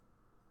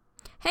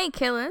Hey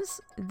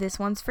killers, this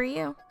one's for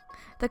you.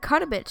 The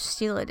Cut-A-Bitch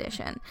Steel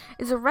Edition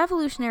is a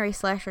revolutionary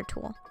slasher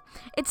tool.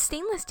 Its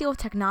stainless steel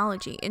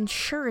technology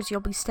ensures you'll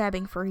be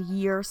stabbing for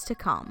years to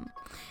come.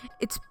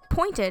 It's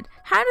pointed,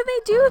 how do they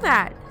do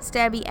that?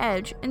 Stabby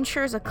edge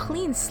ensures a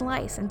clean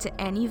slice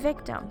into any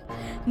victim.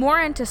 More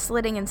into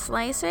slitting and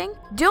slicing?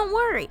 Don't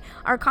worry,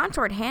 our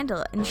contoured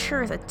handle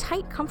ensures a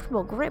tight,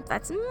 comfortable grip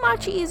that's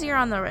much easier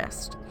on the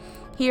wrist.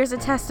 Here's a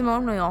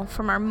testimonial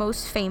from our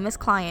most famous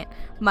client,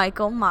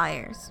 Michael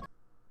Myers.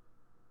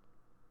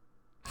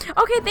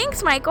 Okay,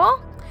 thanks,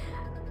 Michael.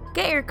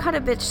 Get your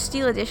Cut-A-Bitch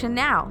Steel Edition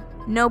now.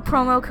 No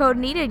promo code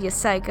needed, you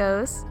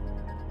psychos.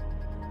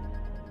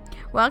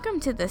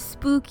 Welcome to the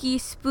spooky,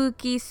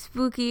 spooky,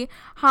 spooky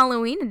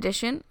Halloween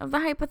edition of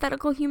the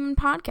Hypothetical Human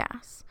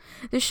Podcast.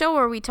 The show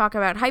where we talk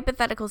about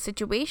hypothetical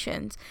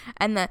situations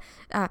and the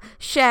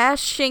shash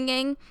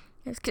singing,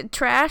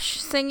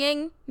 trash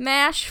singing,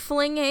 mash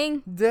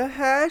flinging. The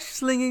hash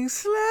slinging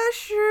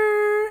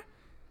slasher.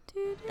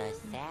 The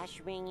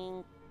sash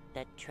ringing,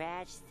 the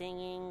trash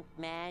singing,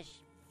 mash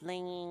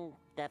flinging,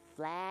 the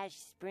flash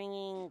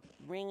springing,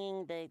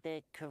 ringing,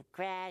 the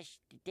crash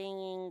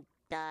dinging,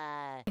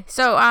 the...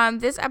 So,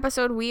 this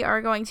episode we are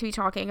going to be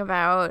talking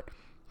about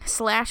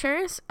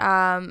slashers,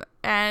 and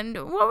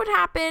what would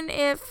happen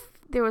if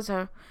there was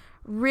a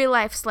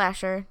real-life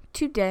slasher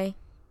today.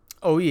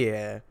 Oh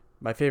yeah,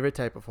 my favorite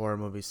type of horror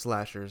movie,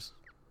 slashers.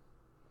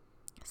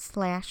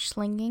 Slash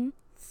slinging.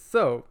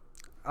 So,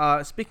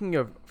 speaking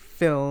of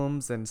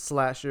films and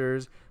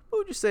slashers, what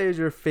would you say is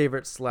your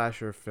favorite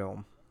slasher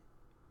film?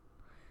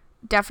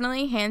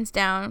 Definitely, hands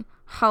down,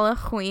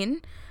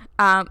 Halloween.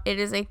 It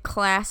is a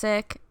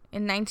classic.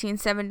 In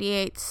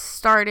 1978,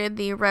 started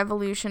the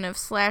revolution of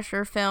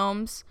slasher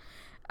films.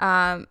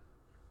 And,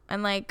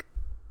 like,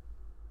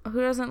 who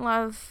doesn't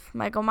love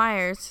Michael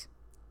Myers?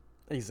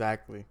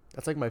 Exactly.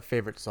 That's like my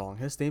favorite song.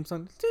 His theme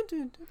song.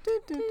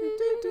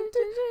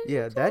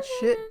 Yeah, that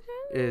shit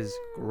is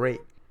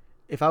great.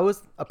 If I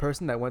was a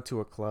person that went to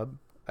a club,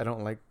 I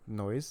don't like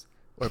noise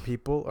or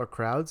people or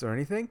crowds or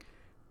anything.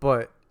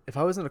 But if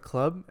I was in a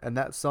club and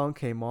that song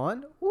came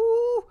on,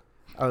 woo,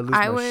 I would lose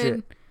my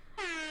shit.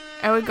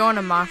 I would go in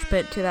a mosh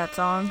pit to that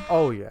song.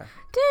 Oh yeah.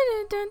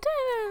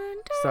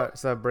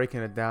 Start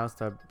breaking it down.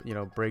 Start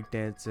break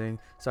dancing.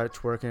 Start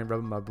twerking,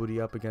 rubbing my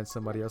booty up against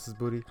somebody else's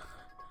booty.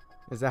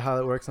 Is that how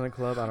it works in a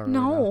club? I don't really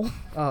know.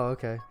 Oh,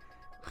 okay.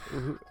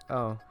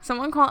 Oh.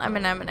 Someone call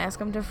Eminem and ask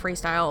him to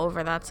freestyle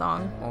over that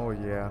song. Oh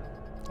yeah.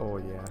 Oh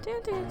yeah.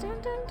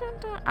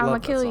 I'ma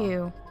kill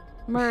you.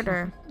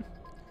 Murder.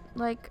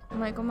 Like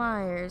Michael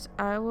Myers,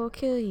 I will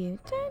kill you.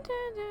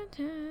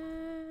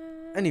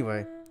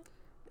 Anyway,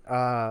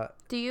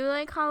 do you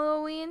like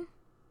Halloween?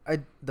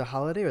 The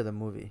holiday or the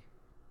movie?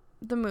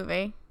 The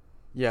movie.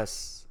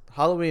 Yes,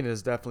 Halloween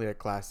is definitely a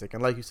classic,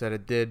 and like you said,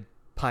 it did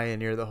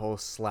pioneer the whole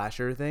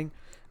slasher thing.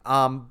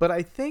 But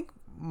I think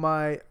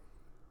my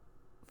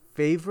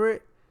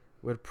favorite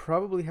would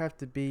probably have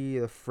to be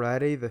the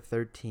Friday the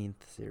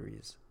 13th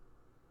series.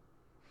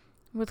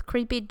 With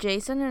creepy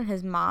Jason and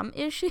his mom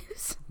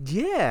issues?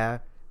 Yeah.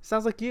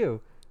 Sounds like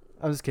you.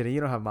 I'm just kidding. You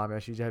don't have mom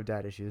issues. You have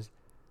dad issues.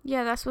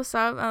 Yeah, that's what's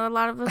up. A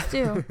lot of us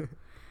do.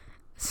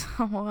 So,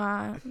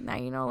 now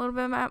you know a little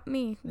bit about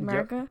me,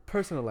 America. Yep.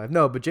 Personal life.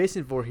 No, but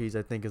Jason Voorhees,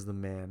 I think, is the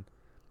man.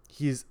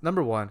 He's,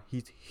 number one,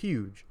 he's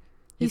huge.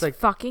 He's like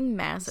fucking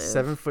massive.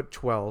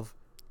 7'12",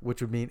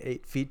 which would mean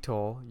 8 feet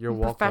tall. You're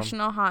welcome.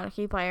 Professional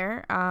hockey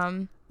player.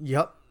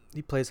 Yep.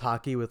 He plays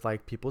hockey with,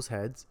 like, people's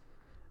heads.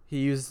 He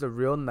uses a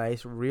real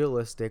nice,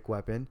 realistic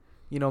weapon.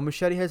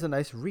 Machete has a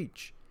nice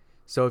reach.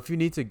 So if you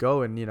need to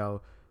go and,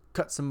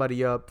 cut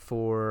somebody up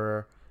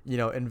for,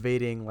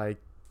 invading, like,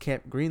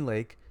 Camp Green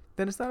Lake,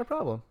 then it's not a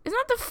problem. Isn't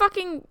that the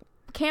fucking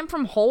camp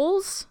from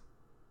Holes?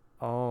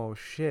 Oh,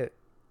 shit.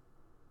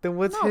 Then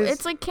what's his... No,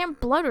 it's like Camp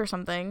Blood or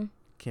something.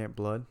 Camp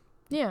Blood?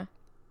 Yeah.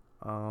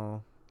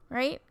 Oh.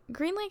 Right?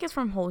 Green Lake is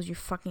from Holes, you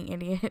fucking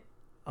idiot.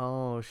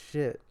 Oh,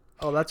 shit.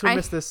 Oh, that's where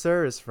Mr.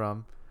 Sir is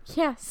from.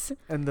 Yes.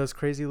 And those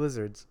crazy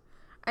lizards.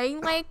 I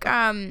like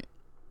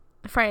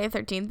Friday the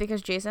 13th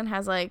because Jason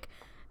has like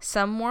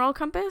some moral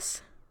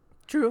compass.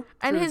 True.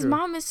 And his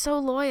mom is so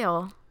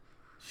loyal.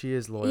 She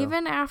is loyal.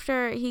 Even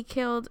after he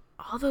killed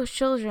all those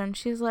children,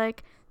 she's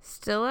like,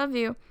 still love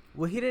you.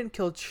 Well, he didn't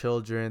kill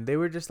children. They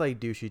were just like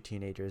douchey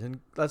teenagers. And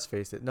let's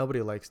face it,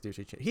 nobody likes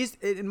douchey teenagers.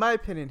 In my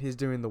opinion, he's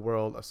doing the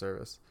world a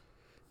service.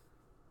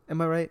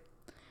 Am I right?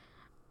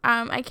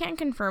 I can't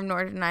confirm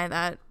nor deny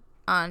that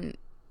on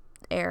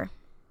air.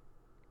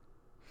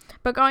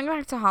 But going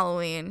back to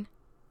Halloween,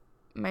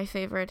 my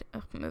favorite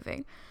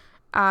movie,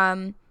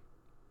 I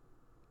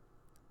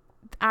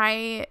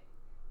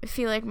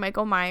feel like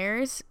Michael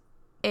Myers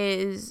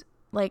is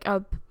like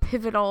a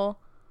pivotal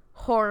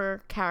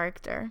horror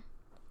character.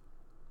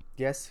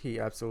 Yes,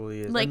 he absolutely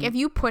is. Like, if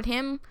you put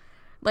him,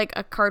 like,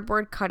 a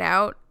cardboard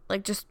cutout,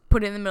 like, just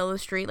put it in the middle of the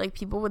street, like,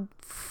 people would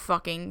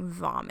fucking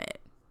vomit.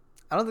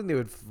 I don't think they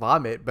would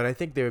vomit, but I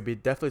think there would be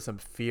definitely some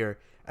fear.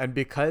 And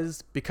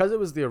because it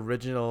was the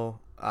original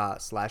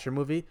slasher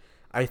movie,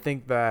 I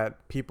think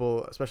that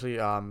people, especially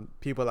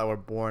people that were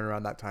born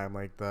around that time,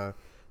 like the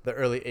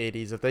early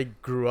 80s, if they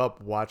grew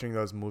up watching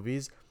those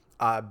movies,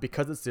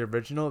 because it's the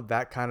original,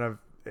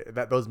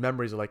 that those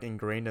memories are like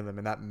ingrained in them,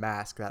 and that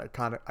mask, that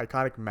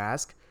iconic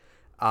mask,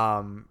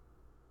 and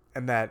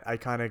that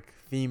iconic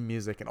theme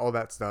music and all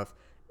that stuff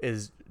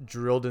is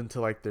drilled into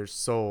like their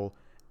soul.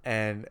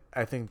 And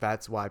I think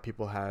that's why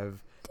people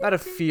have not a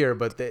fear,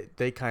 but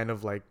they kind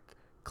of like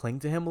cling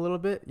to him a little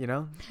bit, you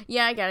know?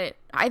 Yeah, I get it.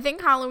 I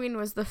think Halloween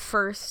was the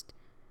first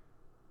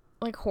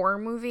like horror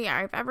movie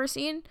I've ever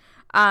seen.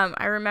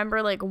 I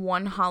remember like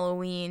one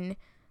Halloween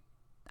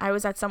I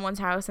was at someone's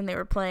house and they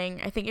were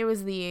playing, I think it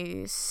was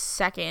the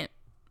second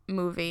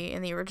movie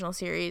in the original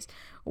series,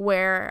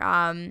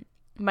 where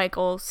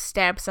Michael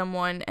stabs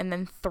someone and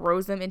then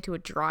throws them into a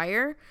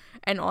dryer,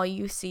 and all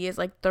you see is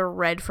like the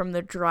red from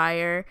the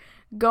dryer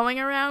going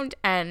around.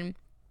 And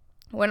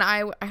when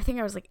I think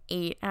I was like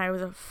 8, and I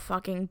was a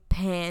fucking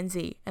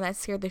pansy, and that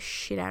scared the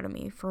shit out of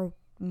me for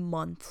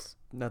months.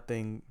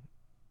 Nothing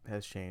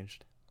has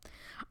changed.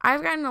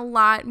 I've gotten a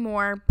lot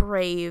more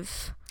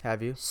brave.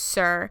 Have you?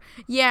 Sir.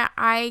 Yeah,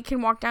 I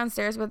can walk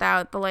downstairs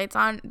without the lights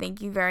on.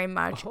 Thank you very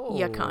much.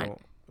 You cunt.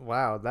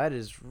 Wow,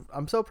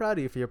 I'm so proud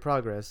of you for your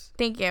progress.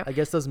 Thank you. I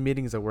guess those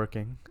meetings are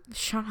working.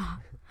 Shut up.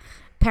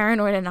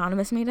 Paranoid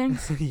Anonymous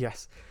meetings?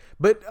 Yes.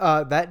 But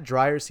that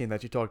dryer scene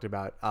that you talked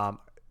about,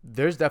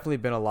 there's definitely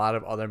been a lot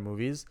of other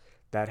movies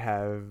that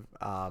have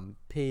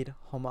paid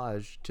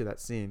homage to that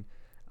scene.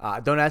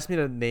 Don't ask me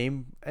to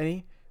name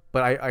any,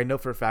 but I know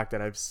for a fact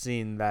that I've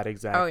seen that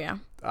exact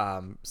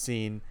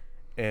scene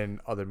in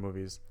other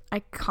movies.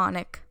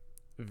 Iconic.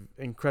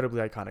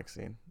 Incredibly iconic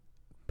scene.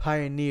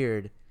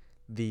 Pioneered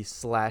the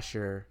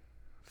slasher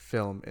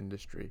film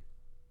industry.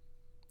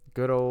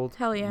 Good old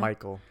Hell yeah.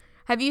 Michael.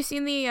 Have you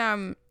seen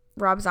the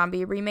Rob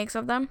Zombie remakes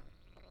of them?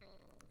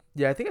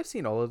 Yeah, I think I've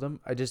seen all of them.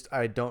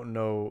 I don't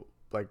know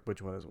like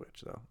which one is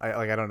which though.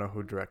 I don't know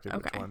who directed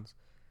which ones.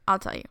 I'll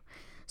tell you.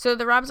 So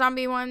the Rob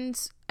Zombie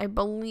ones, I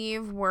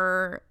believe,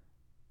 were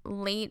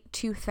late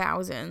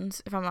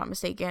 2000s, if I'm not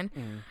mistaken.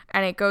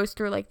 And it goes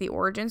through like the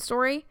origin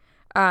story.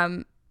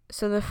 So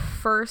the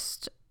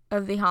first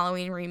of the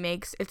Halloween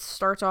remakes, it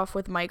starts off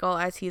with Michael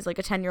as he's like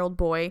a 10-year-old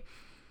boy,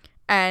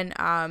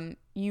 and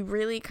you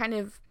really kind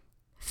of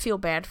feel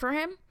bad for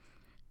him.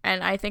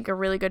 And I think a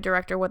really good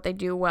director, what they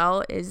do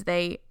well is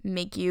they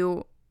make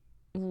you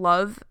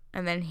love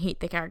and then hate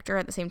the character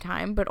at the same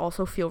time, but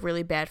also feel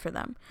really bad for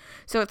them.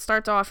 So it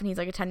starts off and he's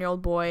like a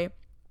 10-year-old boy,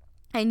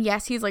 and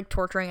yes, he's like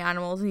torturing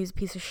animals and he's a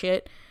piece of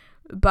shit,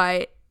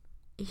 but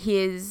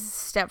his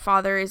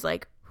stepfather is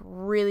like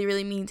really,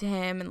 really mean to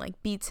him and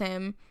like beats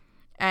him.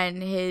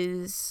 And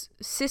his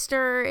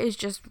sister is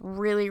just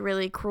really,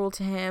 really cruel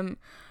to him.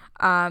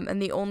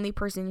 And the only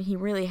person he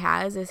really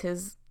has is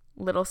his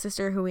little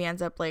sister, who he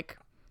ends up like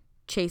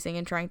chasing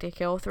and trying to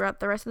kill throughout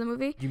the rest of the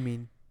movie. You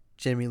mean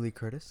Jamie Lee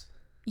Curtis?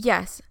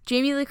 Yes,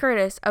 Jamie Lee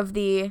Curtis of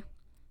the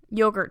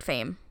yogurt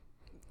fame.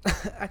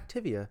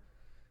 Activia.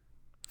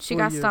 She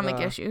got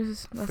stomach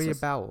issues. For your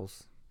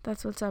bowels.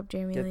 That's what's up,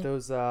 Jamie Lee. Get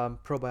those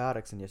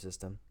probiotics in your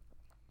system.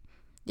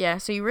 Yeah,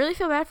 so you really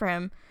feel bad for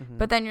him,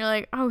 but then you're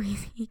like, oh,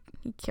 he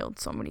killed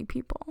so many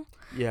people.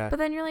 Yeah. But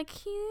then you're like,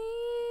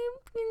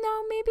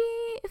 maybe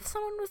if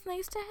someone was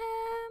nice to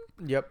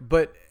him. Yep,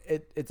 but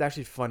it's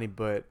actually funny,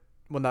 but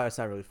well, no, it's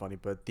not really funny.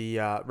 But the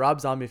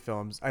Rob Zombie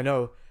films,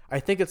 I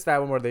think it's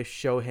that one where they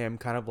show him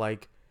kind of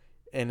like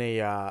in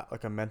a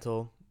like a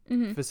mental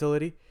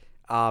facility.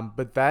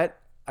 But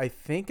that I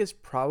think is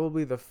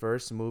probably the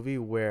first movie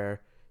where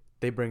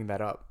they bring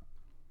that up,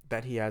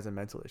 that he has a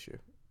mental issue.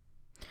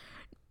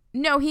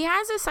 No, he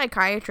has a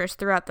psychiatrist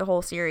throughout the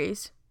whole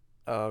series.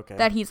 Oh, okay.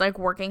 That he's like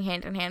working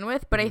hand in hand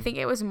with, but I think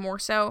it was more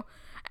so,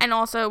 and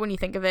also when you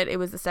think of it, it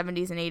was the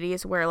 70s and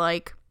 80s where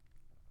like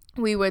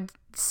we would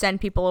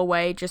send people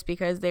away just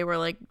because they were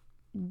like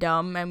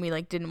dumb and we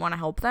like didn't want to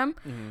help them.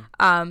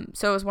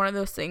 So it was one of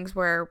those things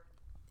where,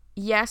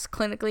 yes,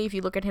 clinically, if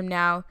you look at him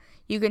now,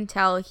 you can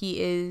tell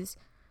he is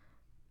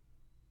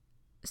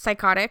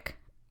psychotic,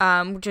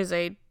 which is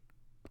a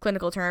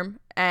clinical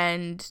term,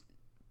 and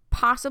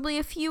possibly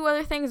a few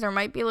other things. There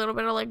might be a little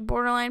bit of like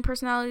borderline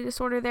personality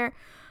disorder there.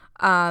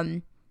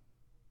 But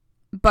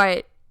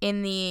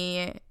in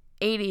the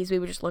 80s, we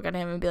would just look at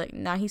him and be like,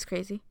 nah, he's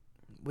crazy.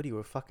 What are you,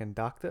 a fucking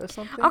doctor or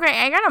something? Okay,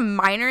 I got a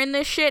minor in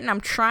this shit and I'm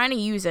trying to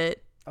use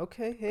it.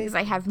 Okay, hey. Because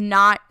I have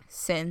not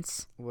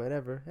since.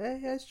 Whatever. Hey,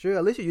 that's true.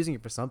 At least you're using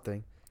it for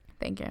something.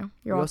 Thank you.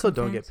 You also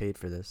don't get paid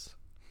for this.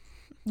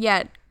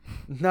 Yet.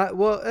 Not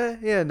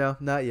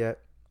not yet.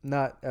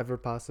 Not ever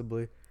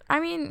possibly. I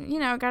mean,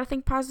 gotta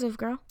think positive,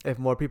 girl. If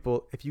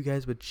you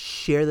guys would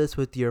share this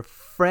with your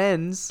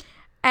friends.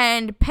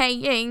 And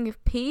paying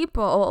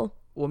people.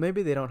 Well,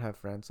 maybe they don't have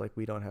friends, like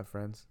we don't have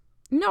friends.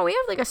 No, we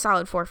have like a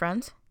solid 4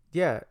 friends.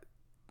 Yeah,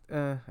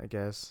 I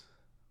guess.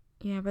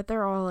 Yeah, but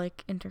they're all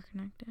like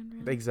interconnected.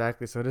 Really.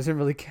 Exactly, so it doesn't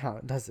really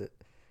count, does it?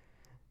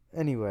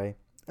 Anyway,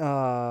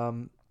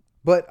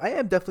 but I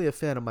am definitely a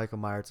fan of Michael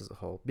Myers as a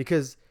whole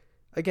because,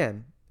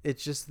 again,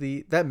 it's just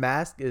that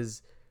mask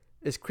is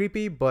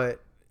creepy,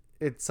 but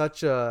it's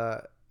such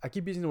a. I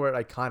keep using the word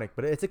iconic,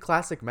 but it's a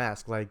classic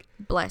mask. Like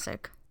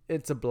Blasic.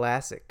 it's a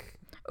classic.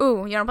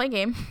 Ooh, you wanna play a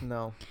game?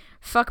 No.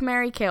 Fuck,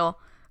 marry, kill.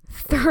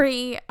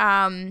 3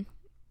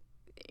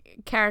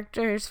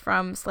 characters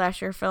from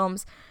slasher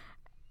films,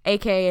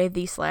 aka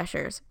the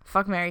slashers.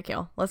 Fuck, marry,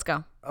 kill. Let's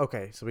go.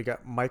 Okay, so we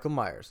got Michael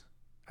Myers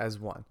as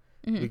 1.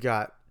 Mm-hmm. We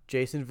got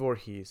Jason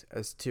Voorhees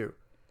as 2.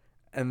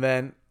 And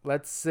then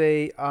let's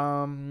say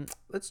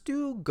let's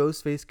do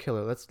Ghostface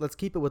Killer. Let's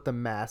keep it with the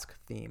mask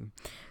theme.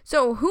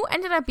 So who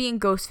ended up being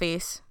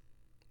Ghostface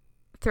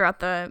throughout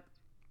the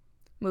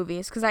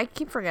movies? Because I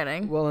keep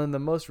forgetting. Well, in the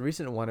most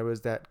recent one, it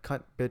was that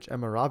cunt bitch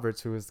Emma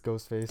Roberts who was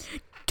Ghostface.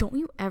 Don't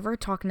you ever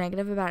talk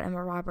negative about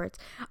Emma Roberts.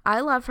 I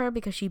love her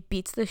because she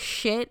beats the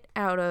shit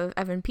out of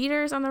Evan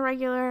Peters on the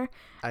regular.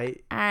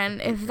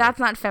 And if that's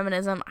not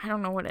feminism, I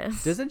don't know what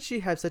is. Doesn't she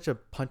have such a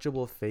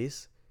punchable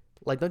face?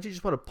 Like, don't you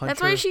just want to punch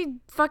That's her? why she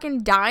fucking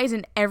dies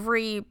in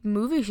every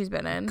movie she's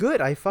been in. Good,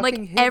 I fucking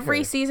like hate every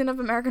her. season of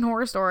American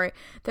Horror Story.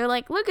 They're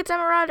like, look, it's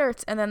Emma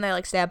Roberts, and then they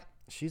like stab.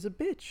 She's a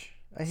bitch.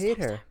 I hate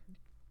her.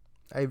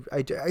 I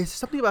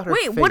something about her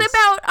Wait, face. what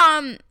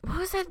about what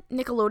was that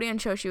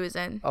Nickelodeon show she was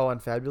in? Oh, on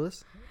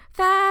Fabulous?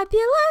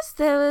 Fabulous,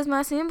 that was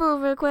my simple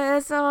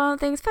request. All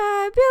things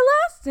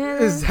fabulous.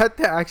 Is that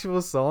the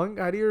actual song?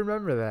 How do you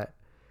remember that?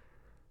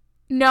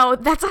 No,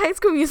 that's a High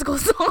School Musical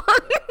song.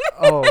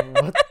 Oh,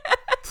 what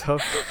the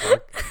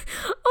fuck?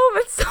 Oh,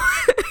 that's so.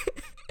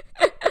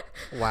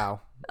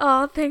 Wow.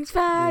 All things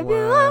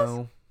fabulous.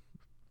 Wow.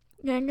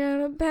 Ain't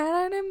gonna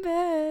bad and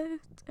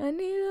best. I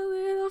need a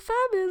little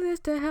fabulous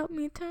to help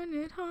me turn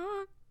it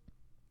on.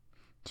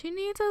 She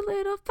needs a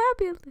little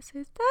fabulous.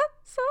 Is that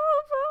so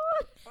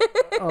wrong?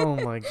 Oh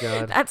my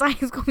god. That's a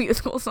High School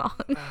Musical song.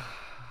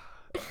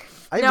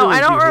 I No, really I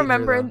do don't hate her,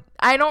 remember. though.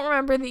 I don't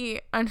remember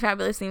the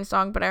Unfabulous theme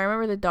song, but I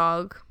remember the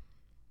dog.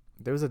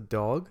 There was a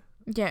dog?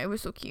 Yeah, it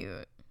was so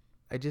cute.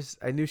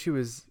 I knew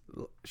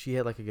she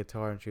had like a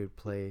guitar and she would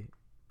play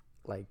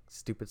like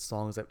stupid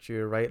songs that she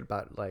would write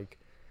about like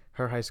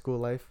her high school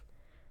life.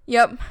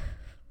 Yep.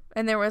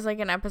 And there was like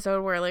an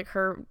episode where like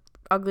her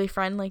ugly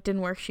friend like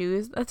didn't wear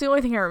shoes. That's the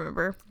only thing I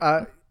remember.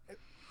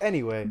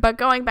 Anyway. But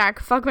going back,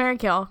 fuck, marry,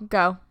 kill.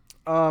 Go.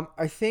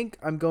 I think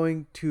I'm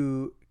going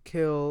to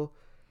kill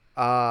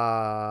do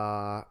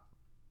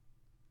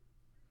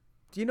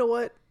you know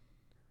what?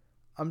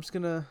 I'm just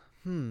gonna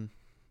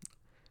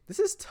this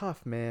is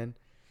tough, man.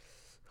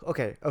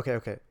 Okay.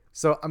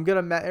 So I'm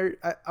gonna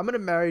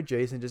marry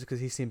Jason just because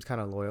he seems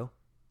kind of loyal,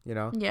 you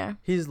know? Yeah.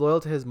 He's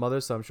loyal to his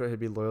mother, so I'm sure he'd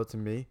be loyal to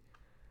me.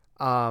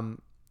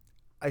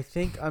 I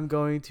think I'm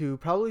going to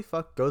probably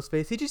fuck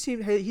Ghostface. He just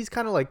seems he's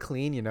kind of like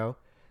clean, you know?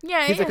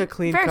 Yeah, He's like a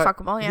clean very cut.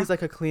 fuckable, yeah. He's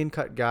like a clean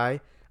cut guy.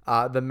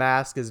 The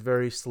mask is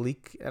very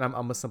sleek, and I'm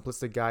a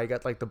simplistic guy. He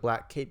got like the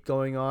black cape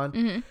going on,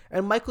 Mm-hmm.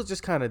 and Michael's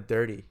just kind of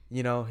dirty.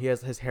 You know,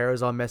 his hair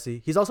is all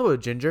messy. He's also a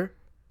ginger.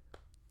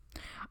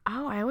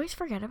 Oh, I always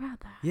forget about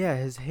that. Yeah,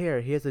 his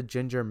hair. He has a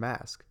ginger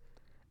mask,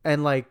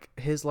 and like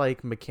his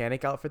like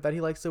mechanic outfit that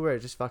he likes to wear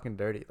is just fucking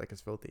dirty. Like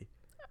it's filthy.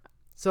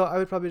 So I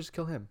would probably just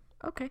kill him.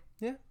 Okay.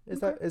 Yeah,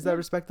 is Okay, that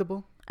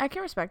respectable? I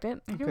can respect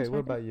it. Okay, what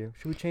about you?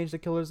 Should we change the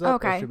killers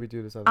up, or Okay. should we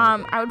do this other?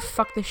 I would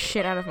fuck the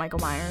shit out of Michael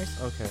Myers.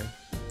 Okay.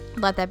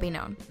 Let that be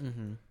known.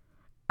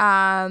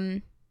 Mm-hmm.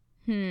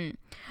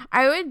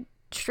 I would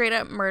straight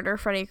up murder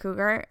Freddy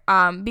Krueger.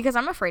 Because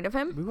I'm afraid of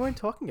him. We weren't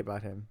talking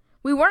about him.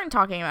 We weren't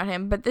talking about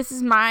him, but this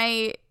is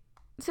my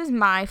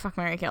fuck,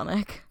 marry, kill,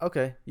 Nick.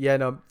 Okay. Yeah,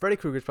 no, Freddy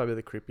Krueger's probably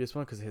the creepiest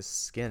one because his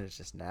skin is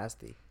just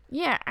nasty.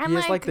 Yeah, and He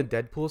has like the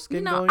Deadpool skin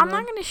you know, going I'm on.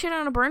 not gonna shit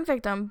on a burn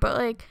victim, but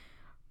like,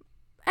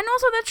 and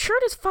also that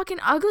shirt is fucking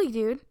ugly,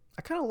 dude.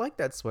 I kind of like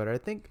that sweater. I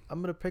think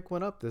I'm gonna pick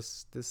one up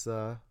this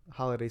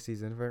holiday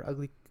season for an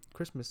ugly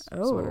Christmas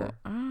sweater.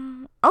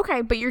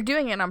 Okay, but you're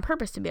doing it on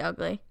purpose to be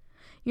ugly.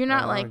 You're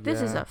not like,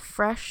 this is yeah. a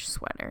fresh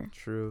sweater.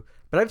 True,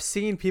 but I've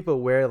seen people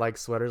wear like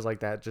sweaters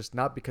like that, just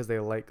not because they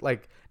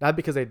not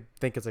because they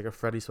think it's like a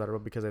Freddy sweater,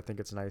 but because they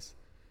think it's nice.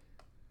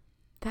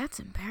 That's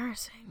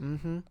embarrassing.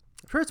 Mm-hmm.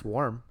 I'm sure it's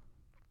warm.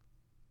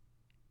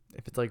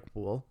 If it's like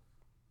wool,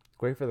 it's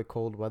great for the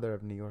cold weather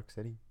of New York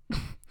City.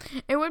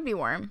 It would be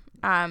warm.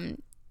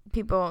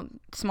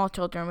 Small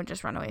children would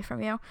just run away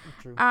from you.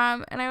 True.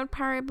 And I would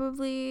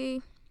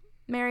probably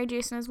marry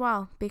Jason as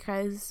well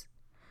because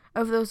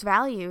of those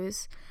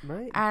values.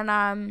 Right.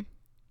 And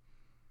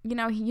you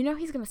know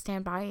he's gonna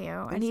stand by you,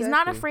 and he's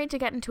not Exactly. afraid to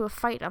get into a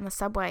fight on the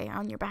subway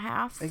on your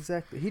behalf.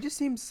 Exactly. He just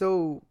seems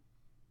so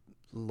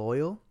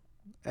loyal,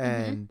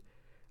 and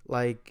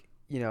like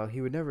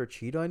he would never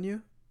cheat on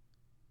you,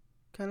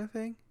 kind of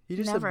thing. He's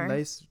just Never. a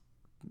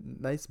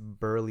nice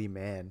burly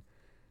man.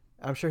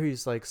 I'm sure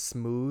he's like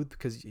smooth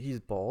because he's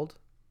bald,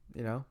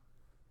 so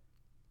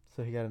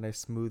he got a nice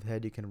smooth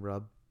head you can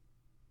rub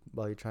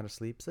while you're trying to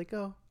sleep. It's like,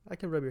 oh, I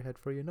can rub your head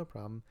for you, no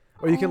problem.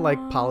 Or you can like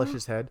polish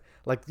his head,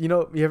 like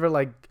you ever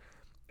like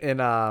in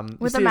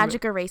With a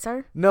magic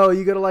eraser. No,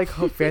 you go to like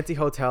fancy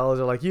hotels,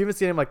 or like you even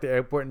see them like the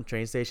airport and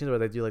train stations where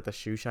they do like the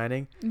shoe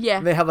shining. Yeah.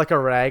 And they have like a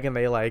rag and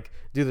they like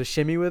do the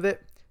shimmy with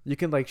it. You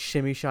can like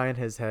shimmy shine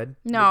his head.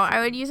 No,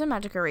 I would use a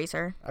magic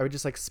eraser. I would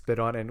just like spit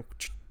on it and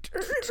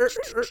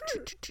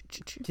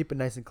Keep it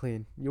nice and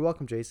clean. You're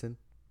welcome, Jason.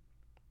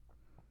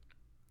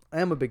 I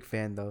am a big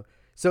fan though.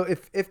 So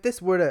if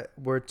this were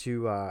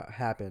to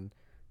happen,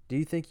 do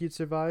you think you'd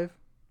survive?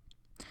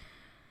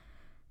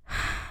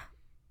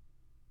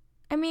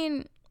 I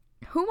mean,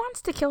 who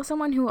wants to kill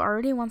someone who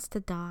already wants to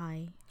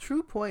die?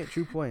 True point.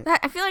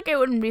 I feel like it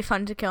wouldn't be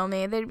fun to kill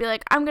me. They'd be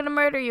like, I'm gonna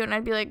murder you, and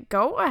I'd be like,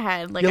 go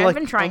ahead. Like, You're I've like,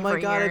 been trying for oh my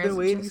years. god, I've been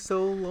waiting Just,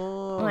 so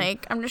long.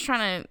 like, I'm just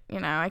trying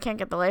to, I can't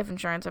get the life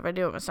insurance if I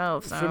do it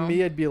myself. So For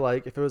me, I'd be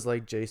like, if it was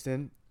like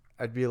Jason,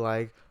 I'd be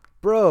like,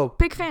 bro,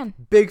 big fan.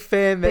 big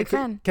fan, man. Big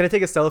fan. Can I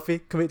take a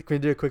selfie? Can we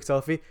do a quick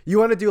selfie? You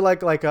want to do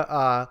like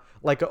a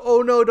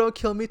oh no, don't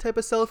kill me type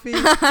of selfie,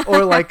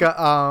 or like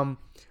a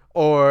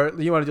or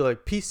you want to do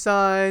like peace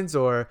signs,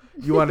 or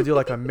you want to do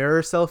like a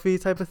mirror selfie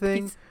type of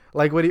thing? Peace.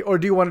 Like what? Or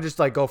do you want to just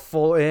like go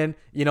full in?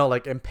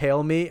 Like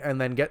impale me and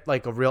then get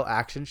like a real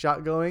action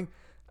shot going?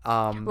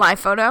 Live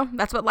photo.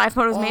 That's what live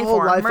photo's made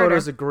for. Live Murder.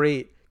 photos are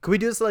great. Could we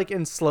do this like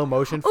in slow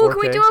motion? 4K? Oh, can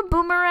we do a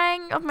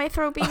boomerang of my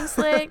throat being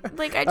slit?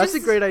 Like That's a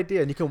great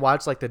idea, and you can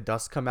watch like the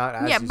dust come out.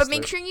 As yeah, you but slit.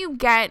 make sure you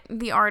get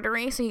the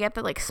artery so you get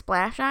the like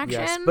splash action.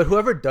 Yes, but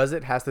whoever does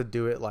it has to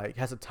do it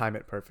has to time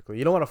it perfectly.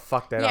 You don't want to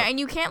fuck that up. yeah, and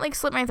you can't like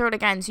slit my throat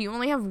again, so you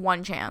only have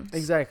one chance.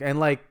 Exactly, and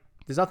like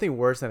there's nothing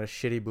worse than a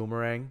shitty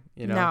boomerang.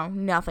 No,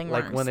 nothing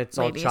like worse. when it's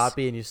ladies. all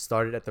choppy and you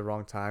start it at the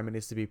wrong time. It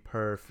needs to be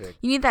perfect.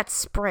 You need that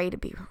spray to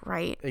be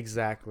right.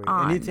 Exactly.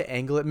 On You need to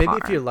angle it. Maybe if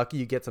par. you're lucky,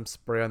 you get some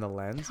spray on the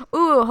lens.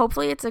 Ooh,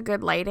 hopefully it's a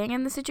good lighting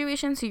in the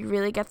situation, so you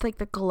really get like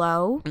the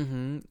glow.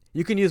 Mm-hmm.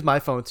 You can use my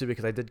phone too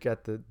because I did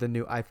get the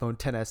new iPhone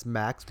XS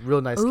Max.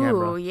 Real nice Ooh,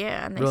 camera.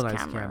 yeah, nice Real camera.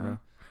 nice camera.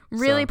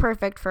 Really So-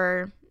 perfect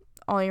for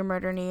all your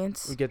murder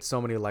needs. We get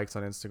so many likes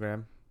on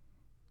Instagram.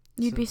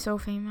 You'd be so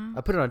famous.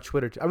 I put it on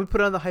Twitter. I would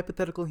put it on the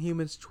Hypothetical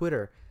Humans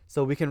Twitter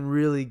so we can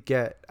really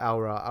get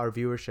our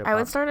viewership. I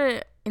would up. start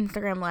an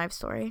Instagram live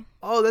story,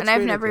 Oh, that's and I've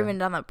great never idea. even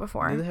done that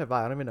before. Neither have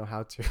I. I don't even know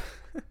how to.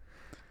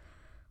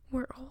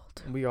 We're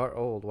old. We are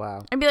old.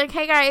 Wow. I'd be like,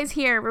 hey guys,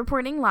 here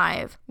reporting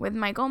live with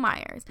Michael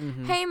Myers.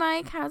 Mhm. Hey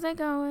Mike, how's it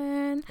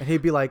going? And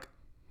he'd be like,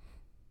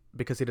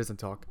 because he doesn't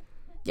talk.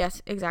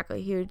 Yes,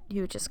 exactly. He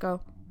would just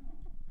go.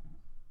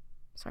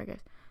 Sorry guys.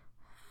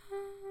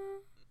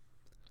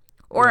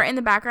 Or Yeah. in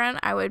the background,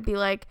 I would be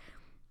like,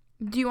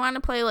 do you want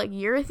to play like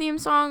your theme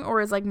song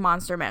or is like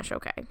Monster Mash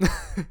okay?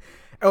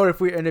 Or if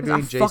we're 'Cause interviewing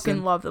I Jason,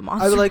 fucking love the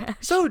Monster I'd be like, Mash.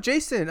 so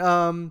Jason,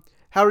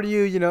 how are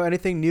you?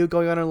 Anything new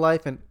going on in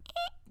life? And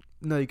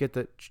no, you get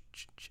the.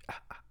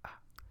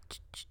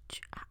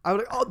 I was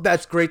like, oh,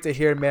 that's great to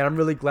hear, man. I'm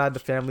really glad the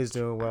family's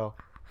doing well.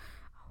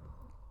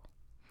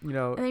 And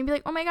then you'd be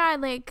like, oh my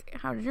god, like,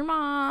 how did your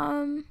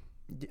mom?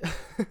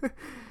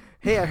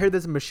 Hey, I heard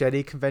there's a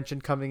machete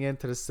convention coming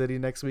into the city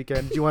next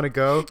weekend. Do you want to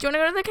go? Do you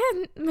want to go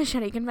to the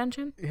machete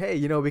convention? Hey,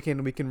 we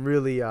can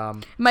really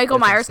Michael get some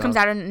Myers comes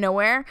stuff. out of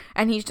nowhere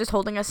and he's just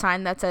holding a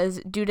sign that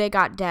says, "Do they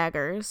got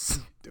daggers?"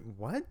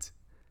 What?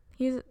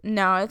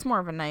 No, it's more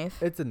of a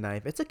knife. It's a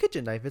knife. It's a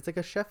kitchen knife. It's like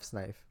a chef's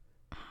knife.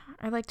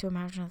 I like to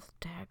imagine it's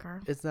a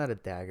dagger. It's not a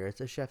dagger. It's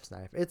a chef's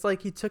knife. It's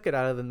like he took it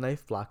out of the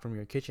knife block from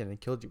your kitchen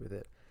and killed you with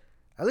it.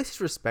 At least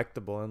he's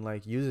respectable and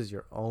like uses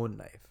your own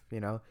knife,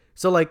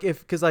 So like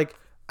because like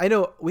I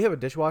know we have a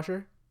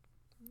dishwasher,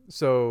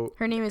 so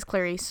Her name is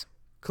Clarice.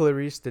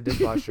 Clarice the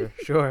dishwasher,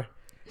 sure,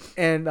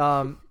 and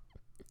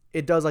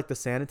it does like the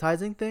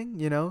sanitizing thing,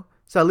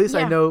 So at least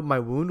I Yeah. know my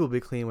wound will be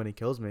clean when he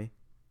kills me.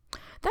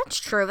 That's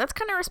true. That's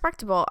kind of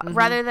respectable. Mhm.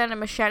 Rather than a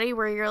machete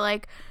where you're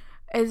like,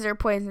 is there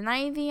poison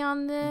ivy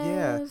on this?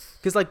 Yeah,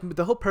 because like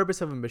the whole purpose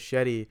of a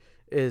machete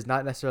is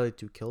not necessarily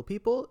to kill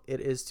people.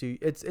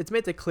 It's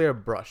made to clear a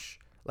brush.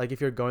 Like if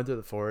you're going through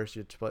the forest,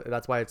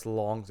 that's why it's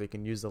long, so you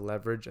can use the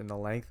leverage and the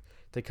length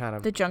to kind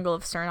of The jungle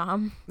of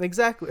Suriname.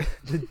 exactly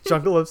the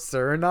jungle of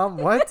Suriname.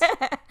 What?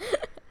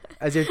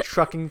 As you're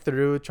trucking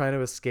through, trying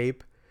to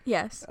escape.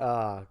 Yes.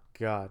 Oh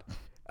God.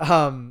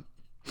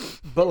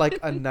 But like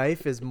a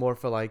knife is more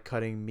for like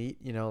cutting meat.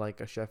 Like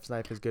a chef's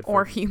knife is good for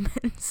Or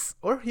humans.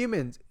 or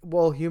humans.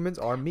 Well, humans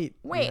are meat.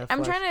 We Wait, have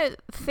I'm flesh. trying to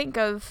think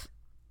of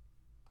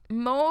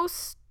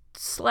most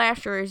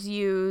slashers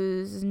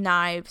use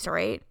knives,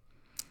 right?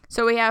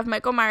 So we have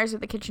Michael Myers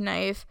with a kitchen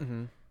knife.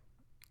 Mm-hmm.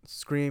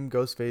 Scream,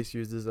 Ghostface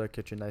uses a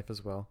kitchen knife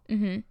as well.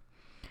 Mm-hmm.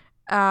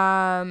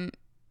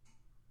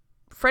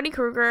 Freddy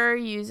Krueger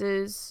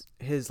uses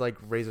His like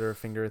razor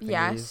finger thingies.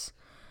 yes.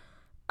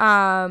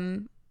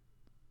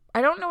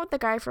 I don't know what the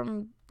guy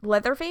from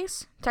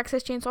Leatherface,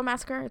 Texas Chainsaw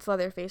Massacre. It's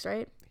Leatherface,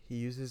 right? He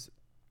uses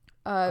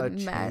The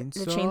chainsaw?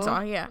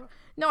 chainsaw. Yeah.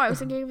 No, I was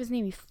thinking of his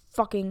name. You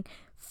fucking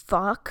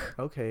fuck.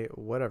 okay,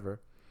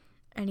 whatever.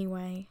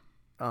 Anyway.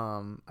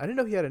 I didn't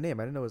know he had a name.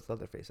 I didn't know it was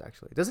Leatherface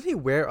actually. Doesn't he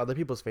wear other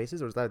people's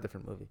faces, or is that a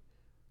different movie?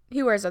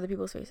 He wears other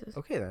people's faces.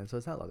 Okay then, so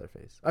it's not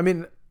Leatherface. I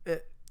mean,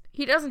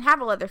 He doesn't have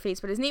a leather face,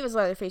 but his name is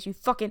Leatherface. You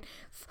fucking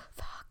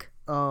fuck.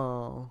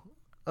 oh,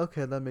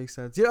 okay, that makes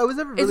sense. Yeah, I was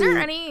never really. Is there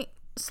any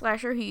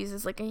slasher who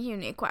uses like a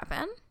unique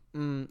weapon?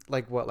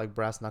 Like what? Like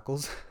brass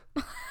knuckles?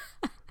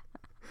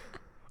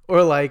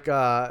 Or like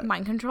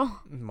Mind control.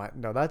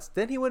 no,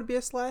 then he wouldn't be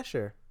a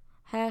slasher.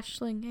 Hash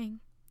slinging.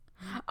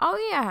 Oh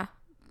yeah,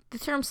 the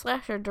term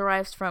slasher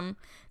derives from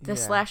the Yeah.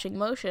 slashing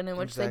motion in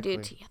which they do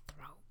Exactly. to your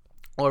throat.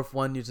 Or if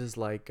one uses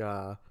like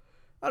I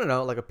don't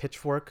know, like a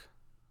pitchfork,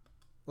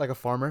 like a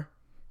farmer.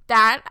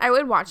 That I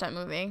would watch that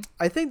movie.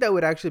 I think that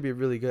would actually be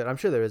really good. I'm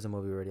sure there is a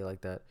movie already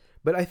like that.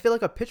 But I feel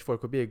like a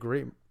pitchfork would be a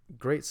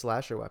great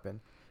slasher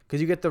weapon because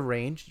you get the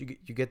range, you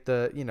get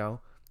the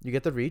you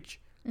get the reach.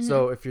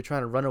 So if you're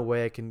trying to run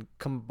away, I can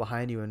come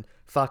behind you and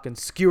fucking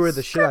skewer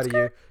the shit out of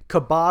you,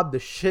 kebab the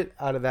shit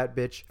out of that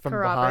bitch from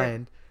Corrobborate.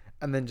 behind,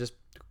 and then just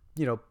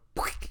do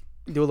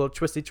a little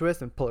twisty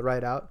twist and pull it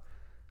right out.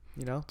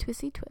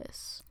 Twisty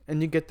twist.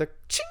 And you get the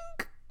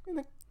chink, and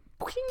the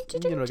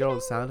get all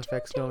the sound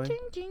effects going.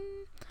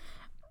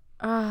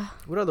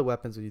 What other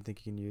weapons do you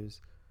think you can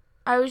use?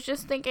 I was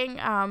just thinking,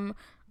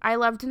 I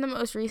loved in the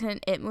most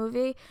recent It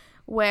movie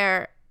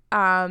where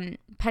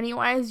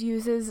Pennywise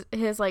uses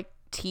his like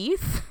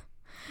teeth.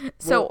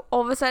 So Well-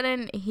 all of a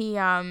sudden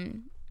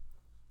he'll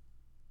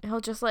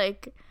just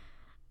like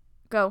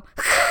go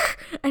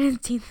and his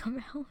teeth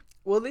come out.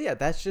 Well, yeah,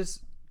 that's his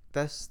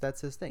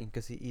thing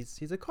because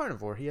he's a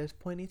carnivore. He has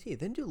pointy teeth.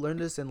 Didn't you learn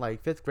this in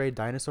like 5th grade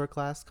dinosaur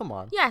class? Come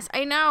on. Yes,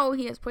 I know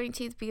he has pointy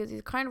teeth because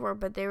he's a carnivore,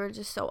 but they were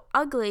just so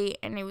ugly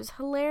and it was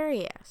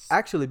hilarious.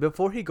 Actually,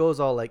 before he goes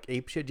all like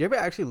ape shit, do you ever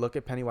actually look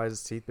at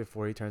Pennywise's teeth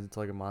before he turns into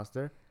like a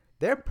monster?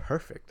 They're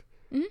perfect.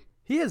 Mhm.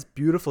 He has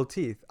beautiful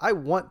teeth. I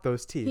want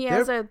those teeth. He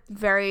has a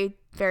very,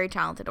 very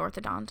talented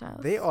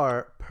orthodontist. They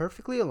are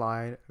perfectly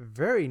aligned,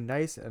 very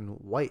nice and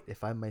white,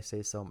 if I may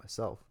say so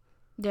myself.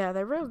 Yeah,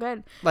 they're real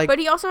good. Like- But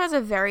he also has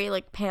a very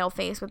like pale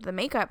face with the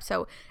makeup.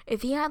 So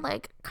if he had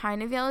like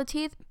kind of yellow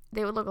teeth,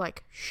 they would look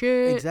like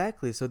shit.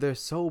 Exactly. So they're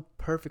so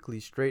perfectly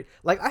straight.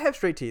 Like I have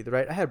straight teeth,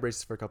 right? I had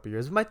braces for a couple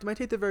years. My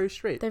teeth are very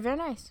straight. They're very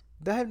nice.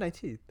 I have nice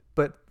teeth.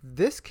 But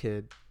this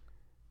kid,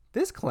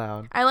 this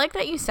clown, I like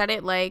that you said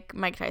it like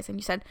Mike Tyson.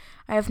 You said,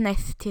 "I have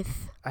nice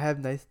teeth." I have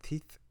nice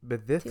teeth,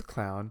 but this Teeth.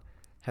 clown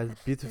has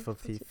beautiful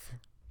teeth.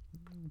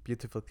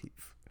 Beautiful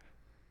teeth.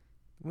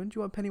 Wouldn't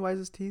you want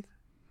Pennywise's teeth?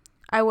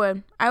 I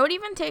would. I would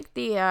even take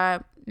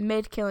the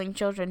mid-killing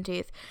children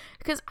teeth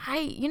because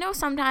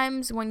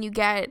sometimes when you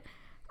get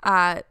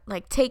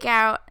like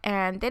takeout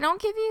and they don't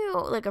give you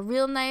like a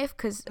real knife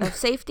because of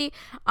safety,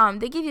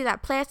 they give you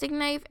that plastic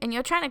knife and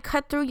you're trying to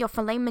cut through your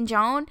filet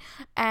mignon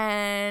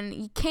and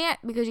you can't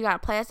because you got a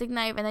plastic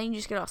knife, and then you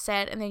just get all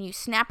sad and then you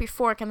snap your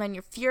fork and then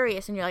you're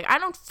furious and you're like, I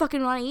don't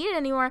fucking want to eat it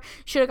anymore.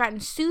 Should have gotten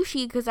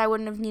sushi because I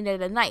wouldn't have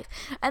needed a knife.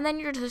 And then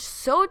you're just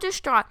so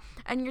distraught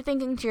and you're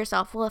thinking to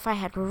yourself, well, if I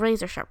had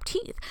razor sharp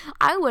teeth,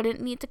 I wouldn't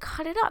need to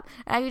cut it up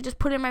and I could just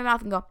put it in my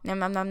mouth and go nom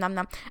nom nom nom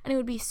nom, and it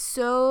would be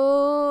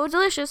so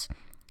delicious.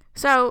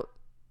 So,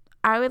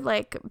 I would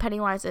like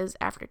Pennywise's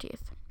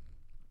afterteeth.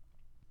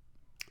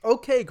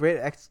 Okay, great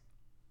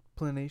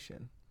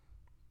explanation.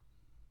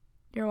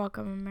 You're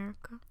welcome,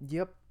 America.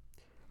 Yep.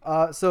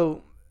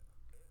 So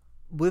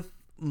with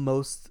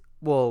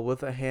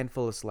a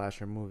handful of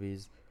slasher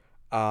movies,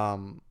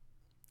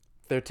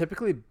 they're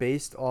typically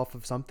based off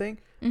of something.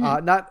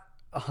 Not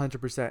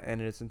 100% in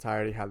its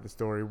entirety how the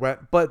story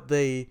went, but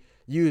they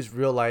use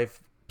real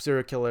life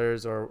serial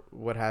killers or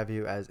what have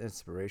you as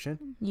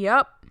inspiration.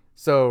 Yep.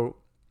 So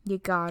You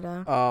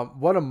gotta.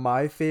 one of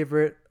my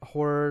favorite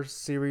horror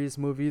series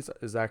movies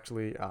is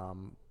actually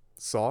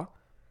Saw.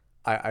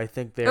 I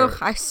think they're... Ugh,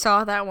 I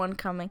saw that one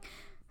coming.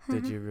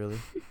 Did you really?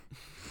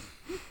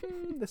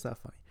 That's not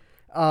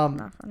funny.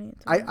 Not funny.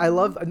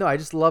 I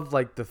just love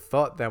like the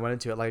thought that went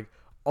into it. Like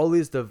all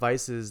these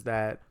devices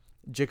that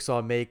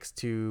Jigsaw makes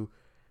to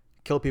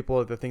kill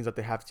people, the things that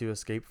they have to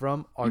escape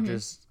from are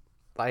just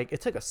like,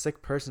 it took a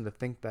sick person to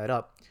think that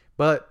up.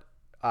 But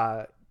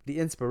the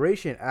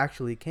inspiration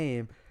actually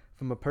came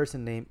from a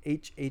person named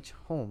H.H.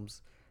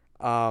 Holmes,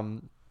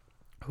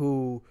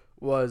 who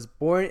was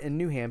born in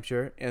New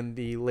Hampshire in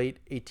the late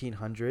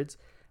 1800s,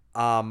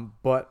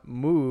 but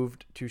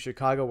moved to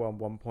Chicago at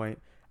one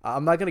point.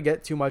 I'm not gonna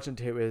get too much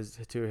into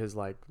his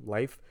like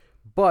life,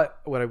 but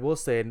what I will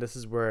say, and this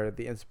is where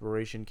the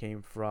inspiration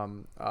came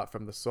from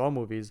the Saw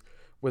movies,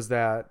 was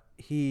that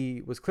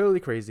he was clearly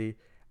crazy,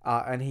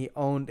 and he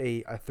owned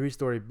a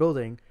 3-story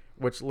building,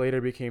 which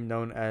later became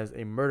known as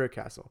a murder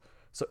castle.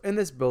 So in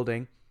this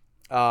building,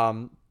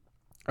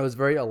 it was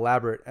very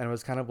elaborate, and it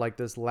was kind of like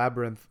this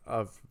labyrinth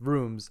of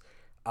rooms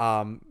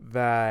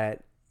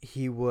that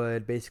he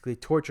would basically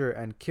torture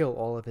and kill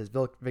all of his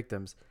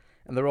victims.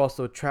 And there were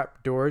also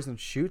trap doors and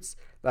chutes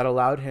that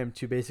allowed him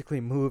to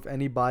basically move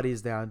any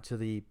bodies down to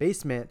the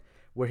basement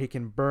where he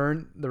can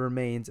burn the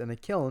remains in a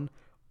kiln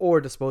or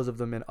dispose of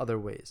them in other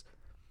ways,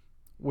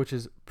 which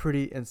is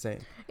pretty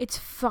insane. It's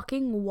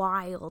fucking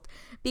wild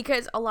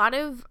because a lot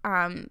of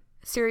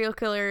serial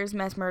killers,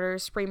 mass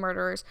murderers, spree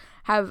murderers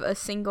have a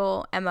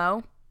single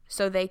MO.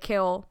 So they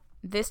kill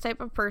this type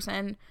of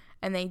person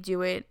and they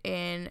do it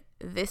in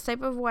this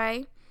type of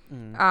way.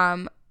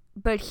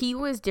 But he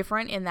was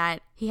different in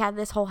that he had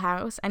this whole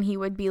house and he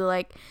would be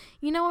like,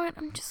 you know what,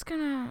 I'm just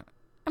gonna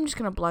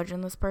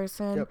bludgeon this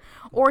person. Yep.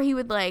 Or he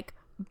would like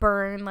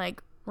burn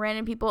like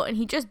random people, and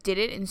he just did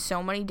it in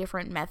so many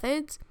different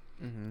methods,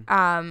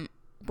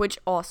 which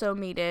also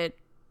made it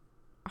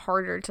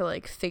harder to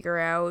like figure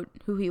out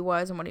who he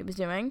was and what he was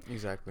doing.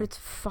 Exactly. It's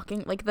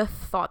fucking like the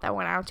thought that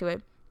went out to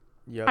it.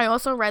 Yep. I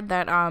also read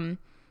that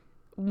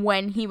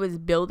when he was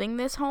building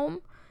this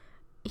home,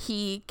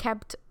 he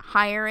kept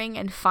hiring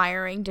and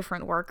firing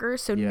different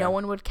workers so Yeah. no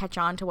one would catch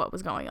on to what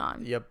was going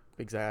on. Yep,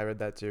 exactly. I read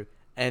that too.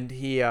 And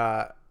he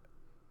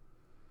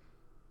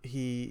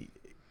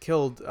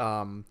killed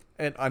an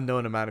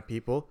unknown amount of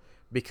people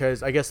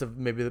because I guess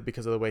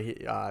because of the way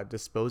he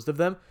disposed of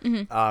them.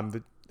 Mm-hmm.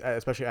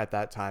 Especially at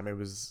that time, it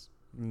was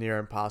near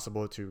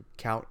impossible to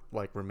count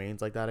like remains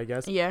like that, I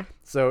guess. Yeah,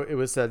 So it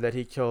was said that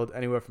he killed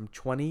anywhere from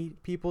 20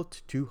 people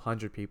to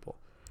 200 people.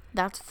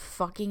 that's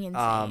fucking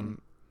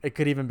insane. It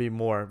could even be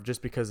more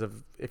just because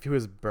of if he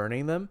was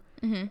burning them,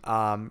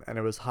 Mm-hmm. and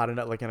it was hot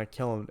enough, like in a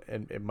kiln,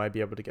 and it might be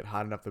able to get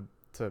hot enough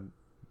to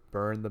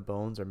burn the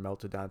bones or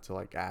melt it down to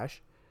like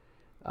ash.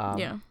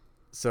 Yeah.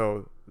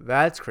 So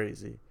that's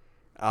crazy.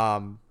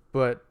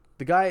 But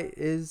the guy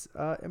is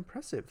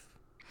impressive.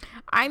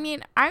 I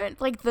mean, I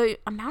like the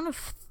amount of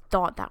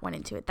thought that went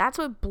into it. That's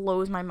what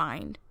blows my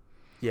mind.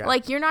 Yeah.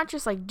 Like, you're not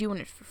just like doing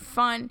it for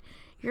fun.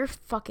 You're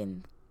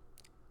fucking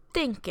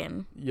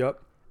thinking.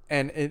 Yep.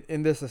 And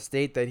in this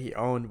estate that he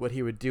owned, what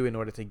he would do in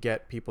order to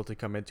get people to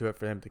come into it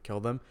for him to kill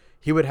them,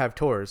 he would have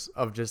tours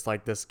of just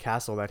like this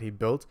castle that he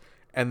built,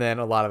 and then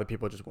a lot of the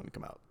people just wouldn't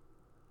come out.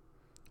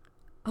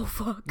 Oh,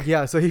 fuck.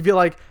 Yeah, so he'd be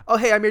like, "Oh,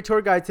 hey, I'm your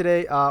tour guide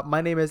today. My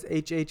name is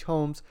H.H.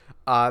 Holmes.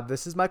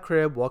 This is my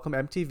crib. Welcome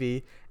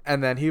MTV."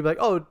 And then he'd be like,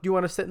 "Oh, do you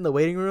want to sit in the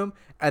waiting room?"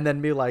 And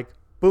then be like,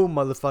 "Boom,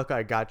 motherfucker,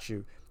 I got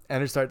you."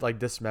 And he'd start like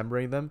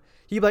dismembering them.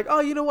 He'd be like, "Oh,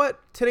 you know what?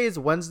 Today is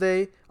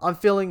Wednesday. I'm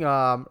feeling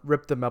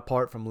rip them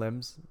apart from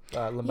limbs."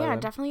 Limb by Yeah, limb.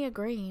 definitely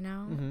agree, you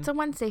know. Mhm. It's a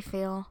Wednesday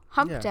feel.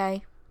 Hump Yeah.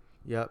 day.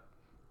 Yep,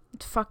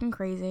 It's fucking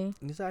crazy.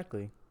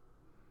 exactly.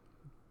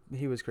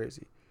 He was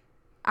crazy.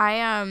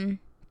 I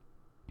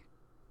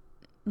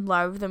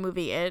love the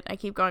movie It. I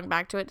keep going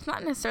back to it. It's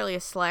not necessarily a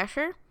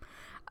slasher.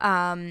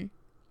 Kind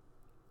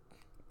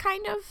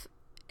of.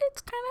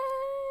 It's kind of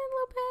a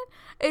little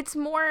bit. It's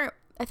more.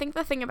 I think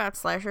the thing about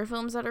slasher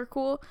films that are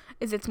cool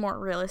is it's more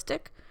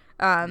realistic.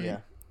 Yeah.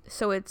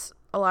 So it's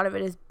a lot of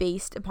it is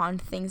based upon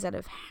things that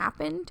have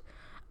happened.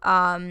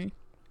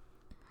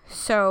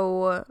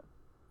 So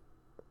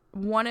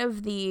one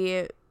of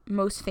the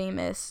most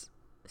famous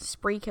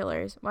spree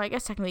killers, well, I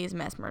guess technically he's a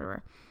mass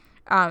murderer,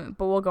 but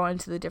we'll go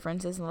into the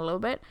differences in a little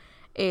bit,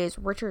 is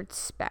Richard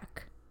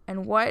Speck.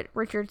 And what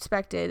Richard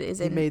Speck did is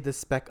He made the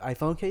Spec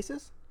iPhone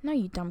cases? no,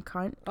 you dumb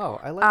cunt. Oh,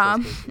 I like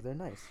those cases. They're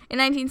nice. In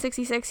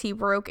 1966, he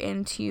broke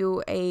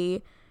into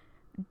a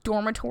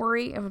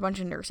dormitory of a bunch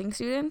of nursing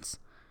students,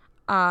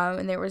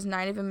 and there was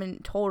 9 of them in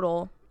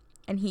total,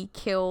 and he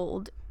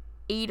killed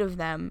 8 of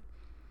them.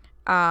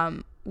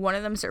 One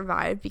of them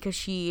survived because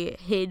she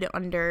hid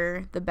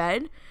under the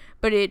bed,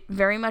 but it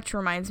very much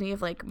reminds me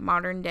of like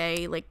modern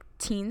day like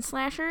teen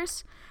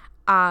slashers.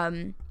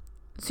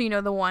 So you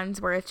know the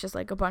ones where it's just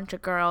like a bunch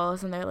of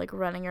girls and they're like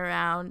running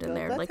around and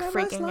they're Let's like have a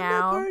freaking slumber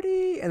out.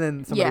 Party. And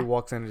then somebody Yeah.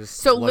 walks in and just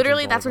So bludgeons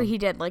literally all that's of what them. he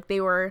did. Like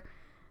they were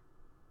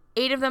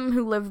 8 of them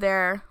who lived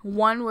there.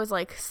 One was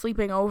like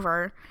sleeping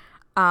over.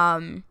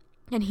 And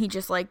he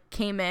just like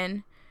came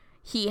in.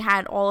 He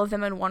had all of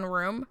them in one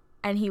room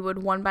and he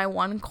would one by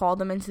one call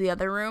them into the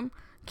other room,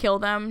 kill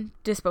them,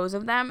 dispose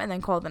of them, and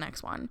then call the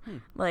next one.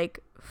 Like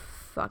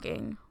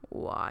fucking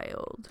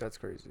wild. That's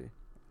crazy.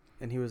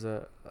 And he was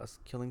a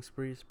killing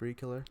spree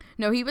killer?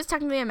 No, he was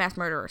technically a mass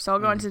murderer, so I'll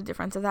go into the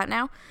difference of that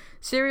now.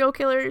 Serial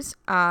killers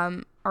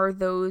are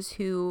those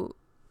who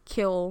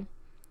kill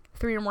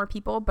 3 or more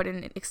people, but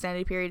in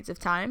extended periods of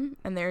time,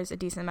 and there's a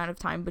decent amount of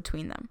time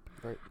between them.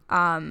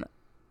 Right.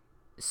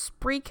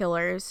 Spree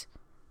killers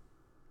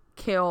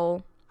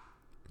kill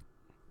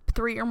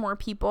 3 or more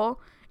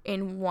people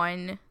in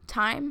one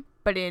time,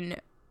 but in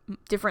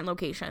different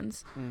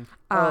locations.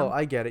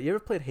 I get it. You ever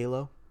played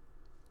Halo?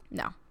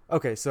 No.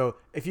 Okay, so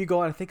if you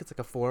go on, I think it's like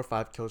a 4 or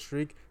 5 kill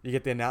streak, you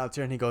get the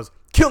announcer and he goes,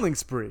 "Killing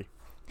spree."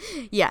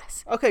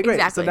 Yes. Okay, great.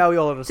 Exactly. So now we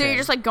all So understand. you're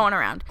just like going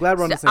around. Glad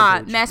we're on the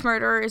same page. Mass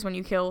murder is when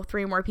you kill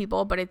 3 or more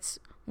people, but it's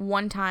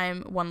one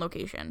time, one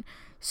location.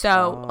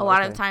 So a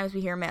lot of okay. the times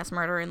we hear mass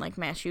murder and like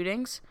mass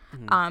shootings,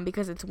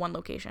 because it's one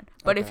location.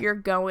 But if Okay. you're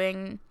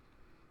going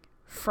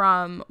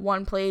from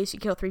one place, you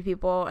kill 3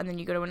 people, and then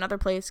you go to another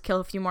place, kill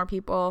a few more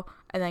people,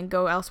 and then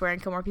go elsewhere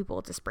and kill more people,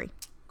 it's a spree.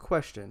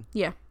 Question.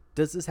 Yeah.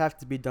 Does this have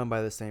to be done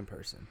by the same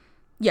person?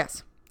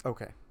 Yes.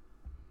 Okay.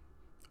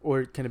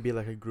 Or can it be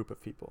like a group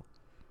of people?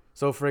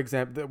 So, for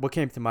example, what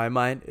came to my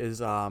mind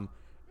is, what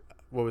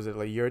was it,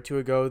 like a year or 2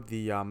 ago,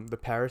 the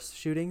Paris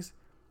shootings?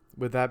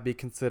 Would that be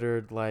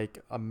considered like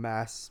a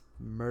mass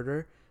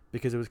murder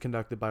because it was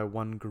conducted by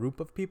one group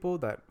of people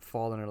that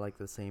fall under like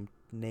the same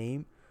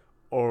name?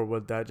 Or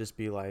would that just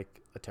be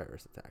like a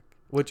terrorist attack?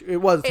 Which it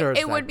was a terrorist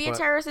It attack. would be a but-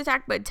 terrorist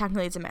attack, but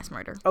technically it's a mass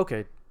murder.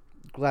 Okay.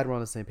 Glad we're on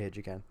the same page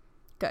again.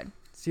 Good.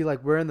 See,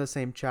 like, we're in the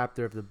same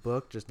chapter of the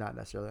book, just not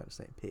necessarily on the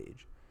same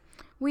page.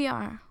 We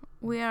are.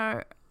 We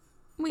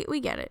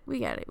get it. We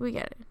get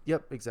it.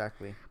 Yep,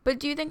 exactly. But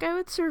do you think I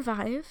would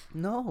survive?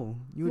 No,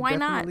 you would Why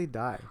not? definitely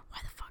die. Why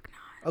the fuck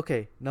not?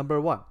 Okay, number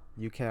 1.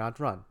 you cannot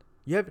run.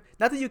 You have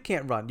not that you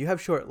can't run. You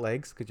have short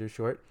legs because you're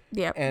short.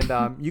 Yep.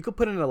 And you could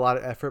put in a lot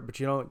of effort, but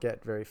you don't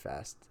get very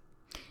fast.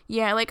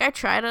 Yeah, like I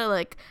try to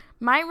like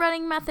my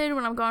running method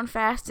when I'm going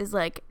fast is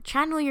like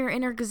channel your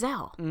inner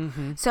gazelle.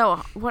 Mm-hmm. So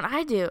what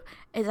I do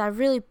is I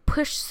really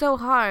push so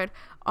hard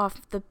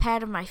off the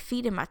pad of my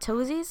feet and my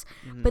toesies,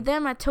 but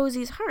then my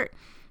toesies hurt.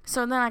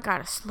 So then I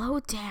gotta slow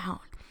down.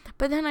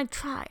 But then I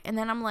try, and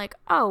then I'm like,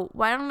 oh,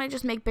 why don't I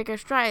just make bigger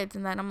strides?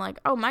 And then I'm like,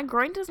 oh, my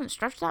groin doesn't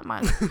stretch that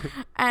much.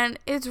 And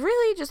it's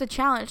really just a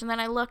challenge. And then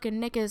I look, and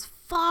Nick is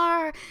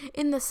far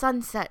in the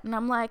sunset, and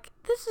I'm like,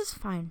 this is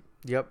fine.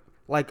 Yep.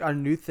 Like, our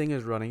new thing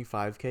is running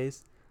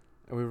 5Ks.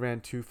 And we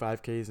ran 2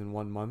 5Ks in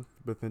 1 month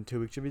within 2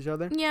 weeks of each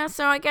other. Yeah,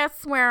 so I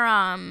guess we're,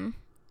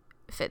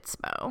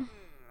 Fitspo.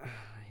 I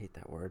hate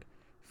that word.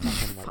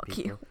 Fucking white Fuck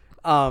people.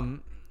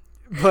 you.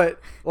 But,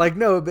 like,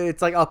 no, but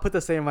it's like I'll put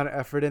the same amount of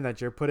effort in that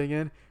you're putting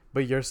in,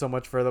 but you're so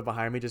much further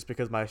behind me just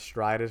because my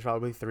stride is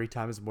probably 3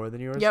 times more than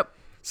yours. Yep.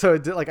 So,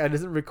 it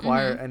doesn't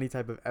require any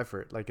type of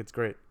effort. Like, it's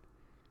great.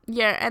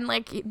 Yeah, and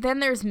like then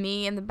there's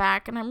me in the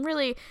back, and I'm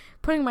really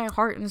putting my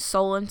heart and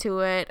soul into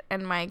it,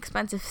 and my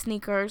expensive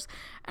sneakers,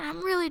 and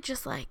I'm really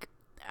just like,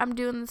 I'm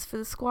doing this for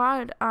the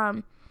squad.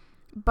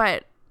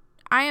 But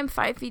I am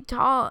 5 feet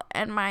tall,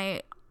 and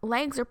my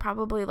legs are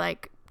probably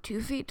like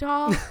 2 feet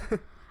tall.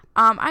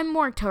 I'm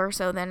more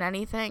torso than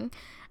anything,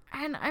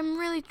 and I'm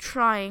really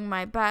trying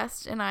my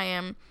best, and I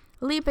am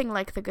leaping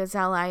like the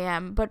gazelle I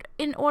am. But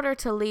in order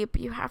to leap,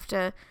 you have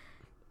to,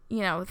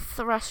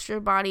 thrust your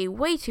body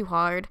way too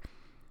hard.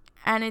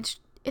 And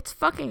it's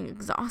fucking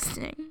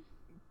exhausting.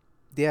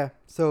 Yeah,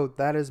 so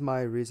that is my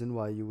reason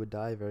why you would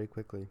die very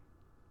quickly.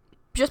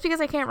 Just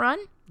because I can't run?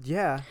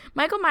 Yeah.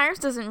 Michael Myers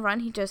doesn't run,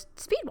 he just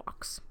speed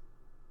walks.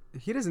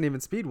 He doesn't even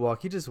speed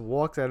walk. He just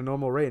walks at a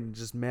normal rate and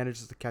just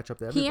manages to catch up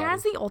to everybody. He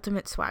has the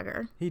ultimate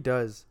swagger. He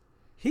does.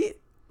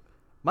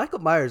 Michael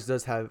Myers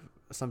does have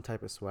some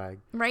type of swag.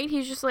 Right?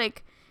 He's just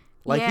like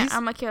Like, yeah, he's-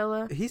 I'm a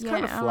killer. He's Yeah,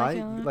 kind of I'm a fly.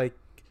 killer. Like,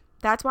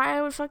 That's why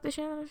I would fuck the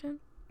shit out of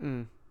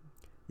him.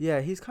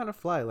 yeah, he's kind of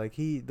fly. Like,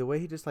 the way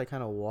he just, like,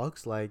 kind of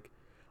walks, like,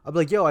 I'm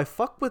like, yo, I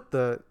fuck with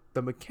the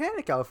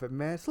mechanic outfit,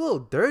 man. It's a little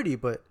dirty,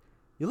 but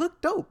you look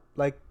dope.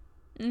 Like,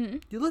 you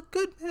look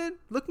good, man.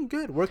 Looking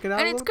good. Working out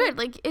And a it's little good.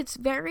 Like it's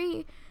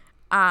very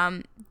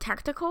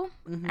tactical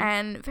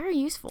and very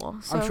useful.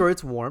 So, I'm sure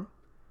it's warm.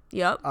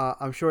 Yep.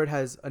 I'm sure it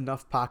has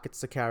enough pockets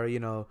to carry,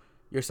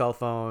 your cell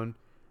phone,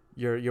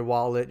 your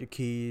wallet, your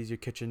keys, your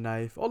kitchen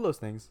knife, all those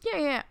things.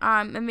 Yeah.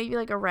 And maybe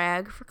like a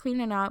rag for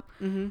cleaning up.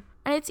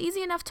 And it's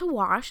easy enough to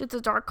wash. It's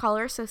a dark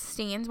color, so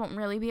stains won't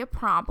really be a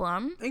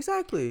problem.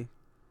 Exactly.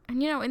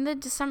 And in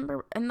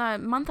the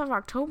month of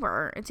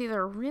October, it's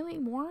either really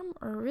warm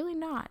or really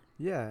not.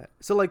 Yeah.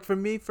 So, like, for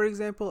me, for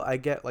example, I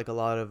get, like, a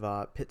lot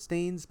of pit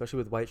stains, especially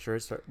with white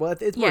shirts. Well,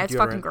 it's more it's deodorant.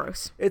 fucking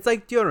gross. It's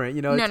like deodorant,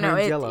 it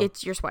turns yellow.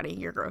 It's you're sweaty.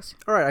 You're gross.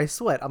 All right, I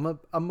sweat.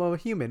 I'm a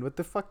human. What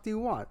the fuck do you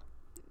want?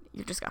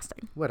 You're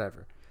disgusting.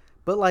 Whatever.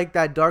 But, like,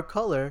 that dark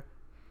color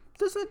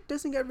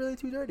doesn't get really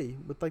too dirty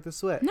with, like, the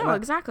sweat. No, And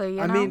exactly.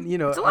 I mean,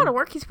 it's a lot of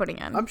work he's putting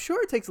in. I'm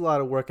sure it takes a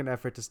lot of work and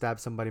effort to stab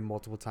somebody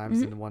multiple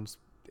times in one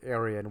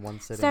area in one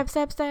sitting. Stab,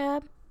 stab,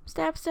 stab.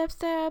 Stab, stab,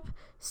 stab.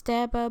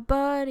 Stab a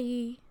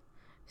buddy.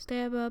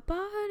 Stab a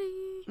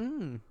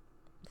buddy.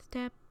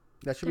 Stab.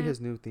 That should be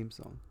his new theme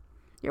song.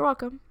 You're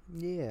welcome.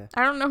 Yeah.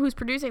 I don't know who's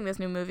producing this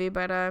new movie,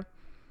 but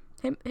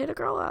hit a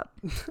girl up.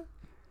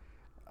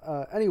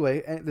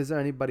 Anyway, is there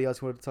anybody else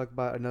who wanted to talk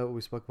about? I know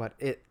we spoke about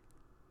it.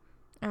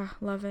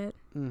 Love it.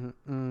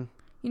 Mm-hmm.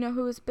 You know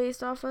who it's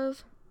based off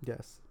of?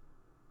 Yes.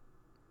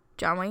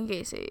 John Wayne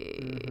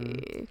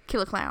Gacy.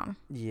 Killer Clown.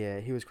 Yeah,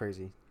 he was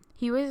crazy.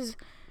 He was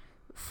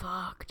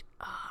fucked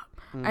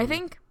up. I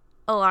think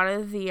a lot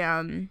of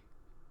the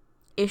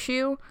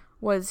issue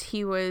was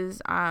he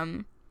would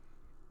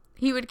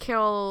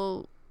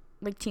kill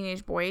like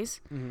teenage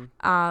boys.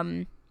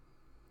 And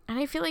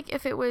I feel like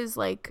if it was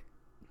like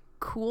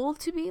cool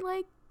to be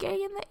like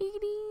gay in the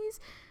 80s,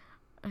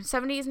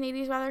 70s and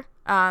 80s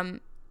rather,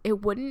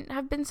 it wouldn't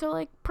have been so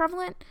like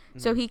prevalent.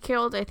 So he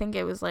killed, I think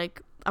it was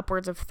like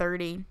upwards of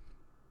 30.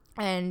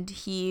 And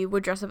he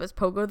would dress up as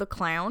Pogo the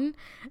Clown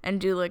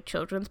and do like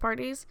children's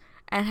parties.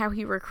 And how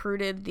he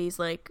recruited these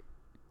like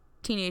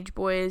teenage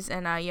boys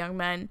and young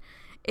men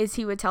is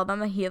he would tell them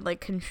that he had like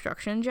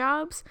construction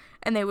jobs,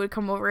 and they would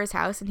come over his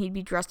house and he'd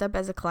be dressed up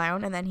as a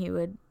clown, and then he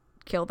would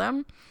kill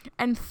them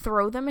and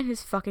throw them in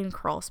his fucking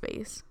crawl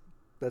space.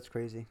 That's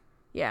crazy.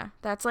 Yeah,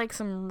 that's like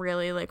some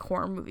really like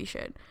horror movie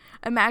shit.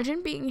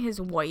 Imagine being his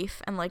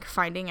wife and like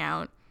finding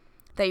out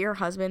that your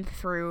husband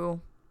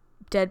threw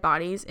dead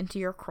bodies into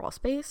your crawl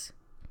space.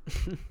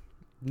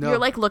 No. You're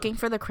like looking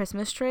for the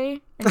Christmas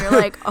tree and you're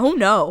like, oh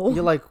no.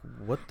 You're like,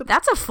 what the?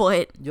 That's a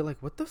foot. You're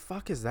like, what the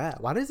fuck is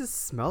that? Why does it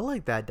smell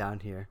like that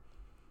down here?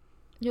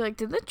 You're like,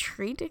 did the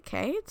tree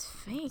decay? It's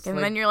fake. It's and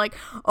like- then you're like,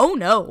 oh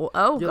no.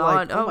 Oh You're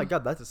god. like, oh my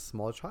god, that's a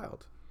small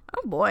child.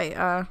 Oh boy.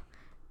 And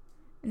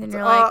then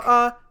you're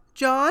like,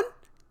 John,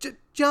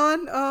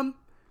 John,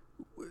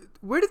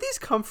 where did these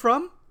come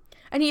from?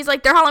 and he's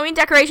like, they're Halloween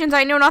decorations.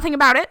 I know nothing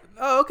about it.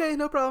 Oh, okay,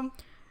 no problem.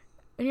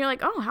 And you're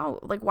like, oh, how?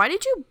 Like, why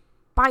did you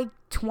buy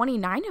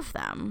 29 of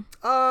them?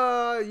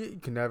 You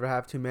can never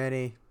have too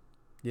many,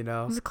 you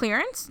know. Was it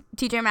clearance?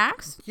 TJ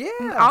Maxx? Yeah.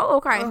 Oh,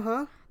 okay.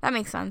 Uh-huh. That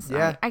makes sense.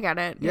 Yeah. I get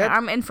it. Yep. Yeah,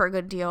 I'm in for a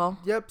good deal.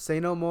 Yep. Say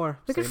no more.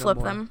 We Say could no flip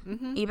more. them.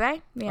 Mhm.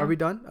 eBay? Yeah. Are we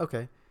done?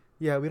 Okay.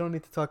 Yeah, we don't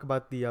need to talk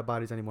about the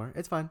bodies anymore.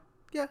 It's fine.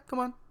 Yeah, come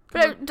on.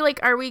 But like,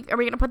 are we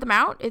gonna put them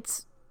out?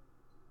 It's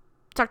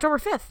October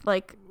 5th.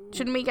 Like,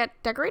 shouldn't we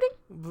get decorating?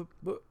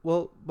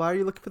 Well, why are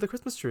you looking for the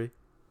Christmas tree?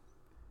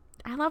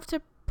 I love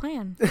to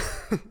plan.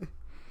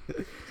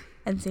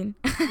 End scene.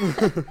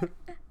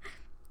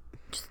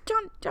 Just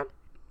John.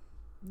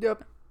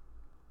 Yep.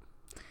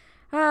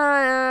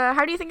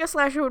 How do you think a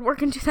slasher would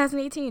work in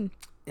 2018?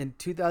 In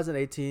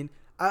 2018,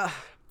 I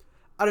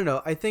don't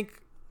know. I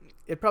think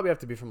it'd probably have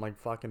to be from like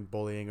fucking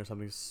bullying or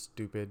something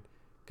stupid,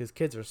 because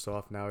kids are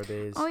soft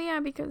nowadays. Oh yeah,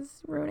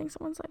 because ruining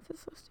someone's life is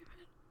so stupid.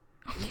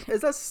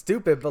 It's not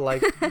stupid, but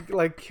like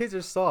like kids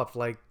are soft.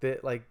 Like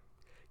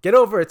get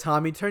over it,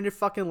 Tommy. Turn your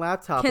fucking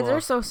laptop Kids off.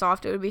 are so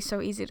soft; it would be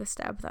so easy to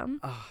stab them.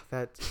 Oh,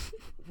 that.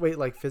 Wait,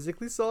 like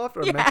physically soft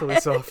or Yes. mentally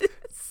soft?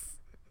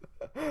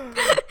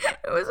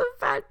 It was a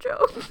bad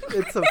joke.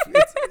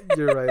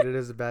 You're right. It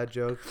is a bad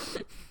joke.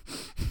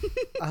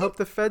 I hope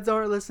the feds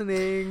aren't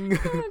listening.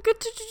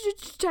 Good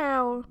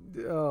ciao.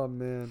 Oh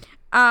man.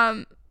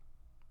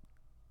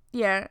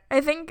 Yeah,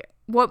 I think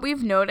what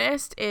we've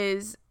noticed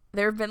is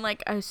there have been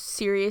like a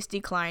serious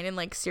decline in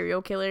like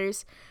serial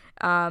killers,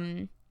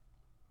 in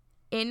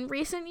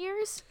recent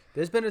years.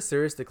 There's been a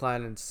serious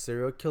decline in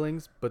serial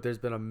killings, but there's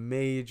been a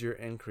major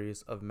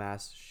increase of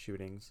mass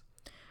shootings.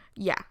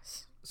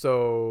 Yes.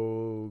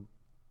 So,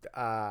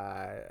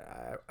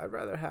 I'd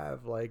rather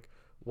have like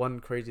one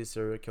crazy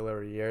serial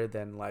killer a year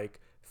than like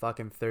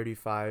fucking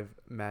 35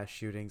 mass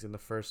shootings in the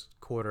first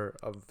quarter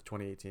of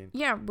 2018.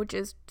 Yeah, which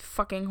is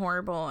fucking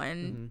horrible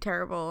and Mhm.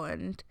 terrible.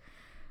 And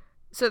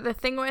so the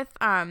thing with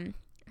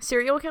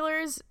serial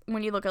killers,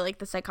 when you look at like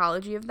the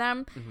psychology of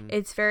them, Mhm.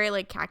 it's very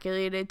like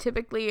calculated,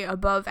 typically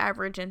above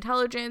average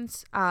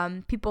intelligence.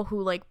 People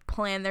who like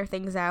plan their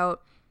things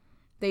out,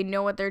 they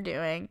know what they're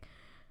doing.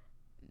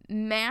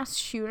 Mass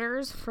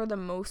shooters, for the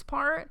most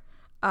part,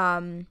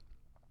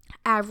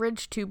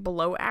 average to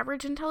below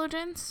average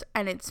intelligence,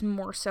 and it's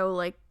more so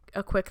like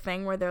a quick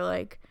thing where they're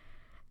like,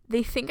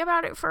 they think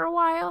about it for a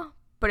while,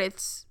 but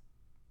it's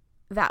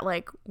that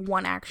like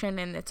one action,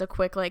 and it's a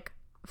quick like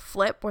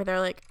flip where they're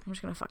like, I'm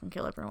just gonna fucking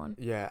kill everyone.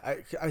 Yeah,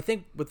 I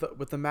think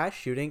with the mass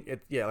shooting,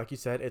 like you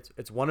said,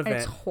 it's one event,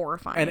 It's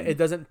horrifying, and it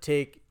doesn't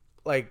take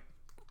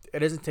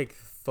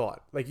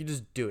thought. Like you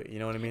just do it. You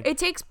know what I mean? it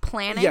takes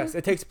planning. Yes,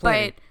 it takes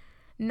planning. but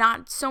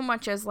not so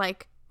much as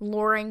like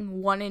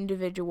luring one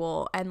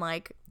individual and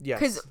like, Yes.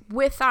 because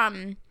with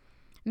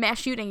mass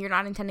shooting, you're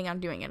not intending on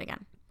doing it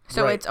again.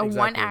 So Right, it's a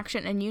one exactly.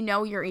 action, and you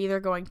know you're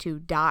either going to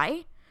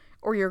die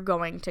or you're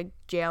going to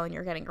jail and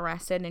you're getting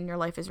arrested and your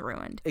life is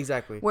ruined.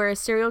 Exactly. Whereas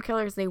serial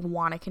killers, they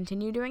want to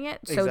continue doing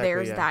it. So Exactly,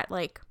 there's yeah. that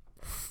like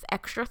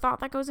extra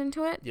thought that goes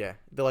into it. Yeah,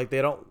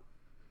 they don't.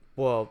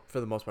 Well, for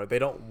the most part, they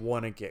don't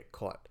want to get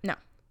caught. No.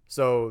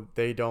 So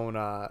they don't.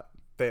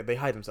 They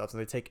hide themselves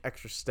and they take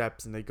extra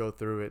steps and they go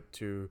through it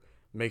to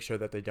make sure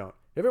that they don't.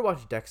 You ever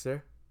watch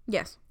Dexter?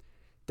 Yes.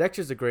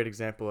 Dexter's a great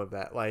example of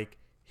that. Like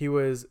he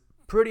was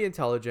pretty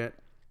intelligent,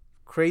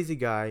 crazy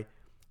guy.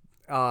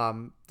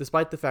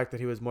 Despite the fact that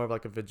he was more of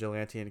like a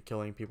vigilante and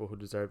killing people who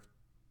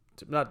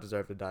not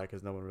deserve to die,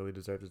 because no one really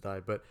deserves to die,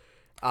 but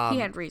He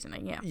had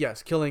reasoning, yeah.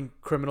 yes, killing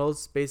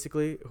criminals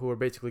basically who were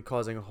basically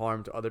causing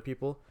harm to other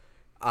people.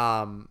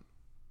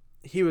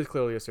 He was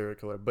clearly a serial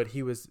killer, but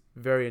he was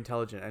very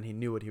intelligent and he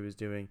knew what he was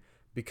doing,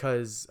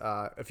 because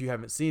if you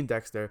haven't seen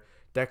Dexter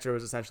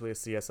was essentially a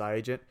CSI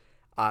agent.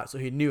 So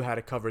he knew how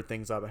to cover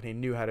things up and he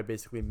knew how to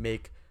basically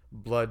make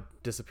blood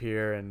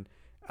disappear and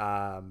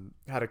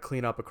how to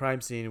clean up a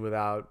crime scene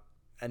without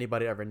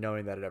anybody ever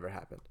knowing that it ever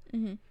happened.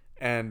 Mm-hmm.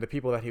 And the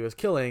people that he was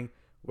killing,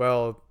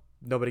 well,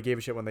 nobody gave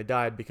a shit when they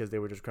died because they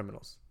were just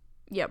criminals.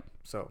 Yep.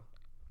 So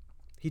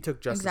he took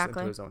justice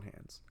Exactly. into his own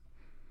hands.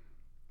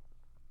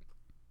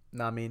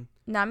 Not mean.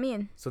 Not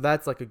mean. So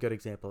that's like a good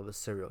example of a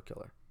serial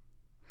killer.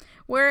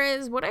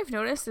 Whereas what I've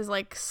noticed is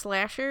like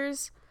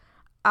slashers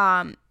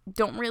don't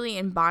really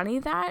embody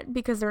that,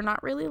 because they're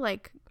not really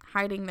like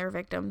hiding their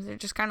victims. They're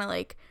just kind of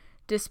like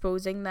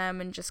disposing them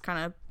and just kind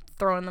of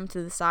throwing them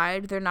to the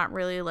side. They're not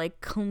really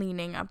like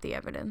cleaning up the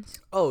evidence.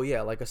 Oh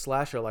yeah, like a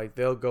slasher, like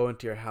they'll go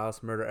into your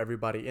house, murder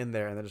everybody in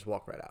there, and then just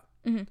walk right out.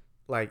 Mm-hmm.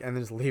 Like, and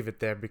then just leave it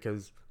there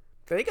because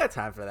they ain't got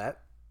time for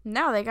that.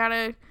 No, they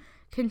gotta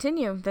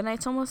continue. The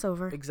night's almost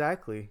over.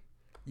 Exactly.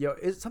 Yo,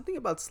 is something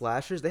about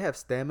slashers? They have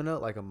stamina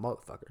like a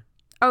motherfucker.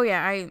 Oh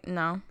yeah, I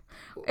know.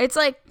 It's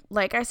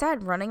like I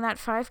said, running that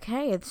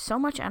 5K, it's so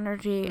much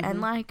energy. Mm-hmm.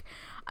 And like,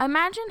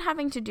 imagine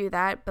having to do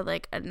that, but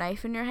like a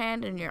knife in your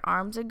hand and your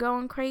arms are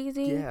going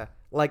crazy. Yeah.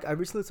 Like, I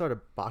recently started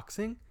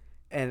boxing,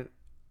 and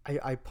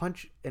I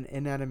punch an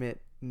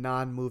inanimate,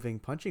 non-moving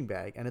punching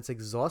bag, and it's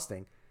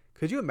exhausting.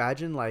 Could you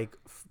imagine, like,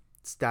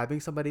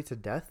 stabbing somebody to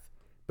death,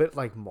 but,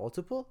 like,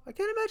 multiple? I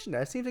can't imagine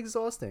that. It seems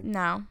exhausting.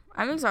 No,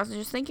 I'm exhausted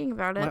just thinking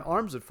about it. My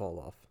arms would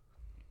fall off.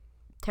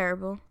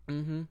 Terrible.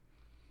 Mm-hmm.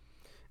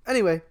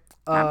 Anyway.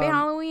 Happy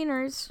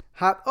Halloweeners.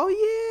 Oh,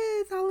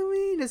 yeah, it's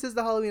Halloween. This is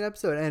the Halloween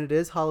episode, and it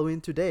is Halloween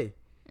today.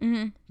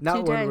 Mm-hmm.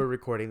 Not when we're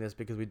recording this,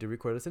 because we do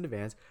record this in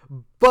advance,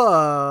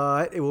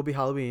 but it will be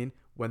Halloween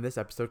when this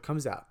episode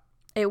comes out.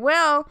 It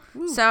will.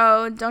 Woo.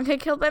 So don't get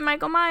killed by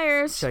Michael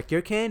Myers. Check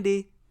your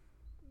candy.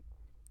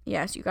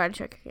 Yes, you gotta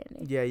check your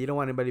candy. Yeah, you don't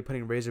want anybody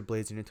putting razor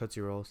blades in your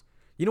Tootsie Rolls.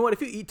 You know what?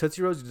 If you eat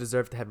Tootsie Rolls, you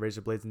deserve to have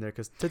razor blades in there,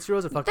 because Tootsie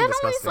Rolls are fucking That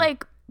disgusting. always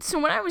so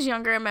when I was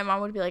younger, my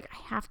mom would be like, I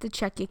have to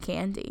check your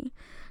candy.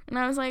 And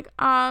I was like,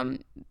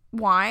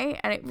 why?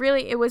 And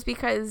it was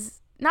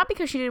because, not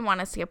because she didn't want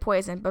us to get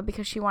poisoned, but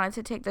because she wanted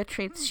to take the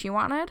treats she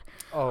wanted.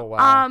 Oh,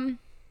 wow.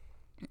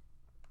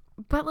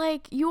 But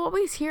like, you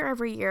always hear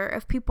every year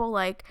of people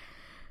like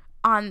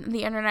on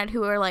the internet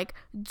who are like,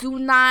 do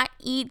not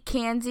eat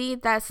candy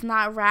that's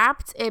not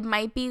wrapped. It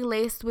might be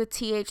laced with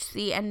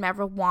THC and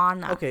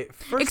marijuana. Okay,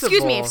 first Excuse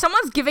of me, all, if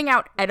someone's giving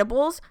out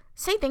edibles,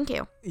 say thank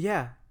you.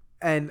 Yeah.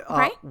 And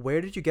Right? where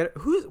did you get it?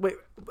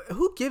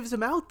 Who gives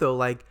them out, though?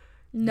 Like,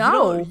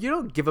 No. You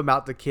don't give them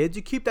out to kids.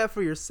 You keep that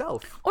for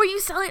yourself. Or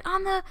you sell it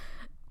on the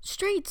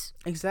streets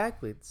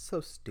Exactly. It's so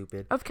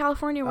stupid. of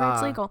California where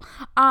it's legal.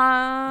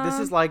 This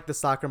is like the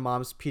Soccer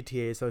Moms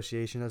PTA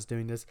Association that's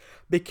doing this.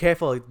 Be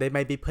careful. They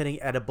might be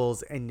putting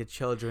edibles in your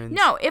children.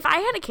 No, if I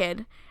had a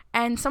kid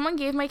and someone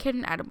gave my kid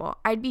an edible,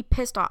 I'd be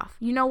pissed off.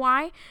 You know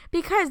why?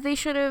 Because they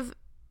should have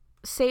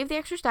saved the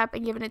extra step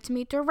and given it to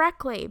me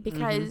directly.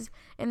 Because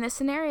in this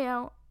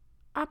scenario,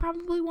 I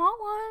probably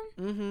want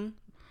one. Mm-hmm.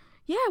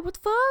 Yeah, what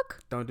the fuck?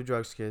 Don't do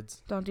drugs,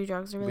 kids. Don't do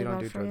drugs. They're really We don't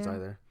bad do for drugs you.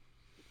 either.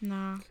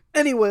 No.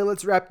 Anyway,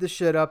 let's wrap this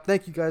shit up.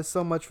 Thank you guys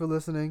so much for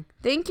listening.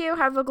 Thank you.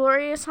 Have a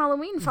glorious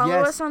Halloween. Follow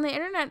Yes. us on the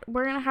internet.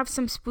 We're going to have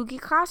some spooky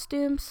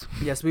costumes.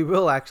 Yes, we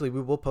will actually. We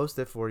will post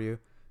it for you.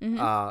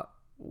 Mm-hmm.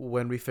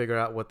 When we figure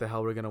out what the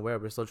hell we're gonna wear.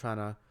 We're still trying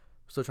to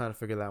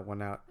figure that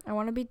one out. I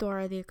want to be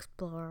Dora the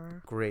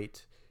Explorer.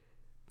 Great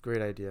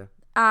idea.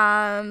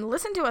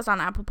 Listen to us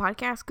on Apple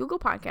Podcasts, Google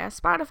Podcasts,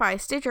 Spotify,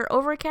 Stitcher,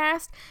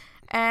 Overcast,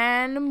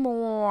 and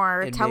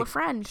more. And Tell a make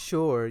friend.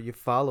 Sure, you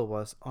follow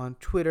us on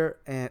Twitter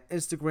and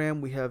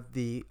Instagram. We have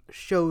the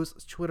show's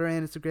Twitter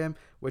and Instagram,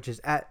 which is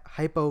at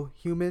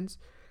HypoHumans.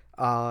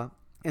 And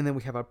then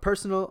we have our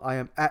personal. I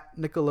am at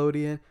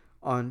Nickelodeon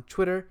on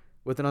Twitter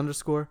with an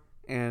underscore,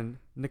 and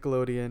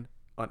Nickelodeon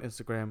on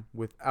Instagram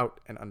without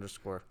an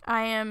underscore.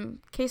 I am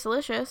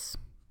Caselicious.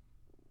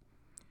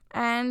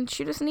 And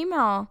shoot us an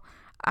email.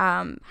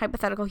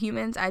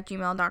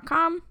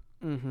 Hypotheticalhumans@gmail.com.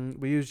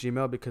 We use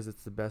Gmail because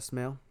it's the best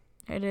mail.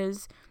 It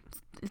is.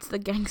 It's the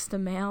gangsta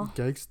mail.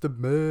 Gangsta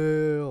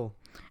mail.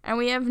 And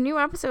we have new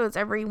episodes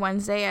every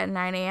Wednesday at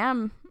 9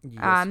 a.m.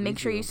 Yes, we Make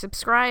sure do. you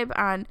subscribe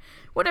on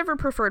whatever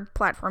preferred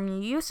platform you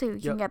use so you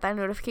can Yep. get that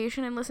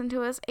notification and listen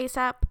to us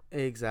ASAP.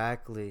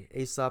 Exactly.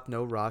 Aesop,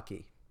 no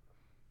Rocky.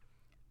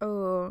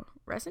 Oh,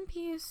 rest in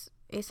peace,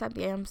 ASAP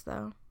Yams,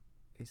 though.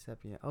 ASAP,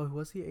 yeah. Oh,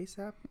 was he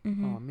ASAP?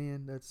 Mhm. Oh,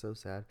 man, that's so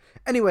sad.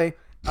 Anyway,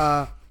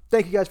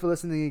 thank you guys for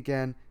listening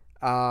again.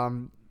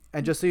 And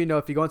just so you know,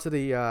 if you go into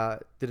the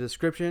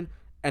description,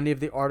 any of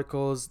the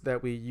articles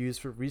that we use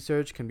for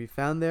research can be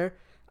found there.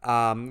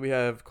 We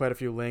have quite a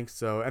few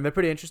links, and they're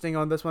pretty interesting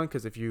on this one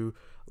because if you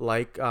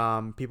like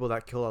people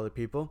that kill other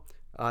people,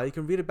 you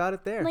can read about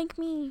it there. Like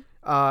me.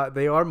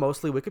 They are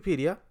mostly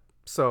Wikipedia,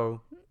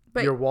 so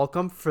But- you're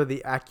welcome for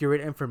the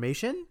accurate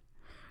information.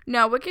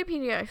 No,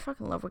 Wikipedia. I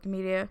fucking love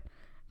Wikipedia.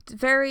 It's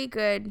very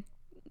good.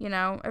 You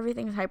know,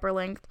 everything's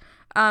hyperlinked.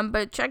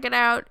 But check it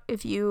out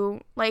if you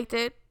liked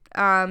it.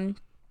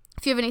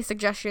 If you have any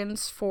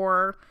suggestions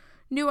for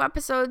new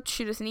episodes,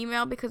 shoot us an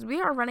email because we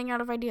are running out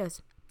of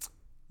ideas.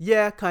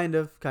 Yeah, kind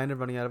of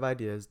running out of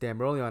ideas. Damn,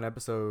 we're only on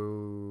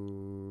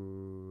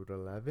episode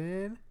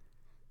 11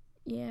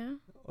 Yeah.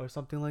 or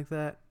something like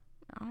that.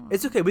 I don't know.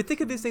 It's okay. We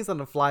think of these things on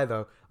the fly,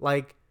 though.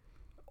 Like,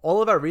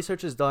 all of our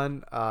research is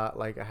done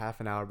like a half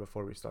an hour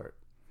before we start.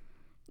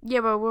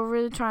 Yeah, but we're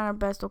really trying our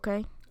best,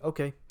 okay?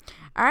 Okay.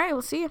 All right,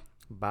 we'll see you.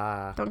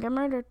 Bye. Don't get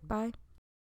murdered. Bye.